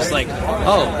far as just like,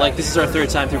 this is our third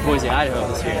time through Boise, Idaho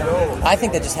this year. I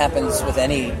think that just happens with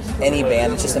any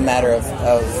band. It's just a matter of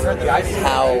how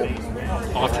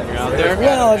often you're out there?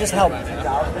 Well, just how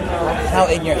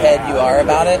in your head you are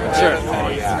about it. Sure.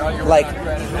 Like,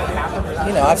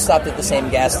 I've stopped at the same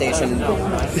gas station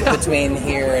between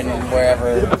here and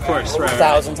wherever, of course, right,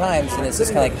 1,000 times, and it's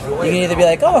just kind of like you can either be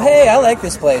like, oh hey, I like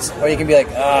this place, or you can be like,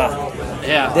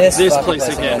 this place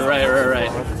again. Right.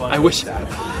 I wish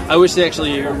they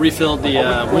actually refilled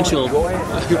the windshield.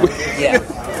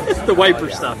 The wiper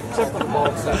stuff.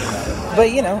 But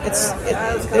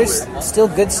there's still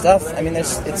good stuff. I mean,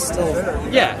 it's still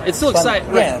it's still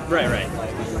exciting. Right.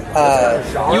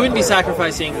 You wouldn't be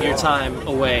sacrificing your time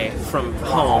away from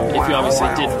home if you obviously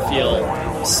did feel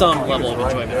some level of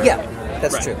enjoyment. Yeah,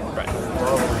 that's true. Right.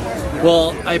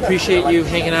 Well, I appreciate you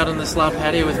hanging out on this loud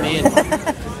patio with me,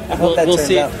 and we'll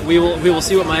see. Out. We will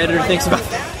see what my editor thinks about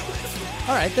that.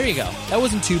 All right, there you go. That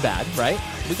wasn't too bad, right?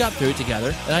 We got through it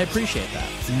together, and I appreciate that.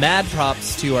 Mad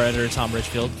props to our editor, Tom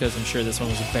Richfield, because I'm sure this one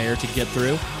was a bear to get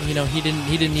through. He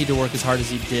didn't need to work as hard as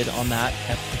he did on that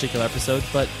particular episode,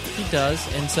 but he does,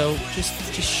 and so just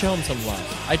show him some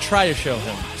love. I try to show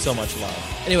him so much love.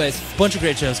 Anyways, bunch of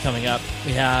great shows coming up.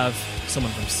 We have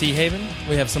someone from Sea Haven.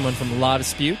 We have someone from La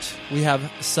Dispute. We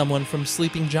have someone from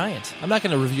Sleeping Giant. I'm not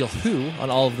going to reveal who on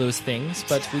all of those things,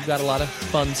 but we've got a lot of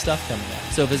fun stuff coming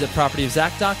up. So visit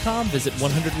propertyofzack.com, visit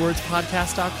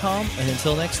 100wordspodcast.com, and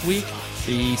until next week,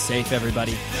 be safe,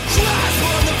 everybody.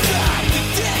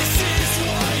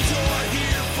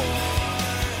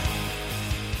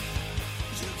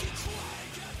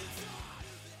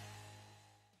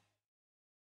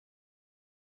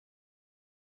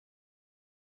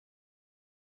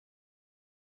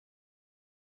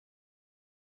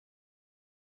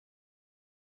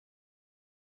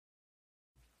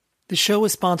 The show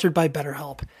is sponsored by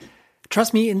BetterHelp.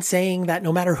 Trust me in saying that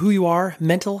no matter who you are,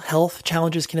 mental health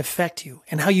challenges can affect you,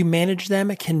 and how you manage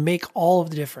them can make all of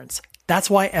the difference. That's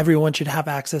why everyone should have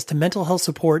access to mental health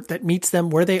support that meets them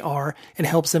where they are and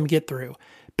helps them get through.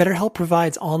 BetterHelp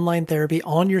provides online therapy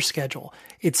on your schedule.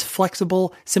 It's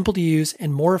flexible, simple to use,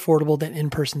 and more affordable than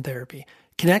in-person therapy.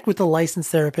 Connect with a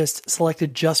licensed therapist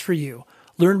selected just for you.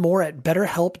 Learn more at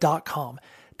betterhelp.com.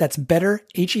 That's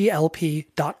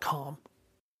betterhelp.com.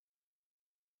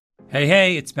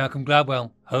 Hey, it's Malcolm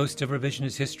Gladwell, host of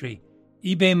Revisionist History.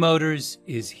 eBay Motors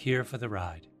is here for the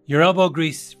ride. Your elbow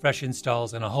grease, fresh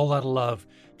installs, and a whole lot of love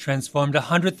transformed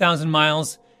 100,000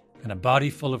 miles and a body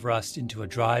full of rust into a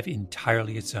drive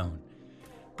entirely its own.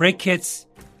 Brake kits,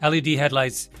 LED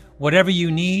headlights, whatever you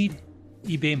need,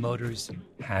 eBay Motors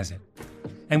has it.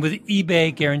 And with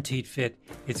eBay Guaranteed Fit,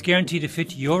 it's guaranteed to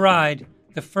fit your ride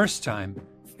the first time,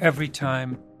 every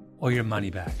time, or your money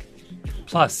back.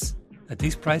 Plus, at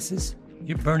these prices,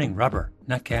 you're burning rubber,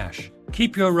 not cash.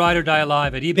 Keep your ride or die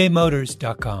alive at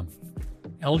ebaymotors.com.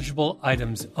 Eligible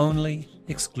items only.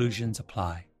 Exclusions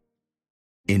apply.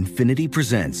 Infiniti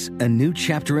presents a new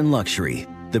chapter in luxury.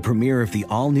 The premiere of the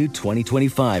all-new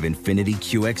 2025 Infiniti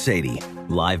QX80.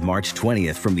 Live March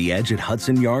 20th from the Edge at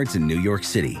Hudson Yards in New York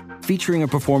City. Featuring a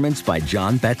performance by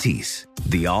John Batiste.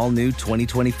 The all-new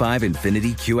 2025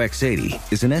 Infiniti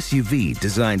QX80 is an SUV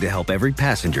designed to help every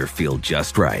passenger feel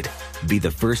just right. Be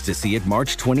the first to see it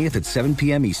March 20th at 7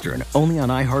 p.m. Eastern, only on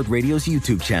iHeartRadio's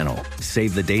YouTube channel.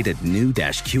 Save the date at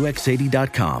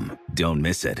new-QX80.com. Don't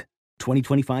miss it.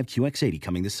 2025 QX80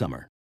 coming this summer.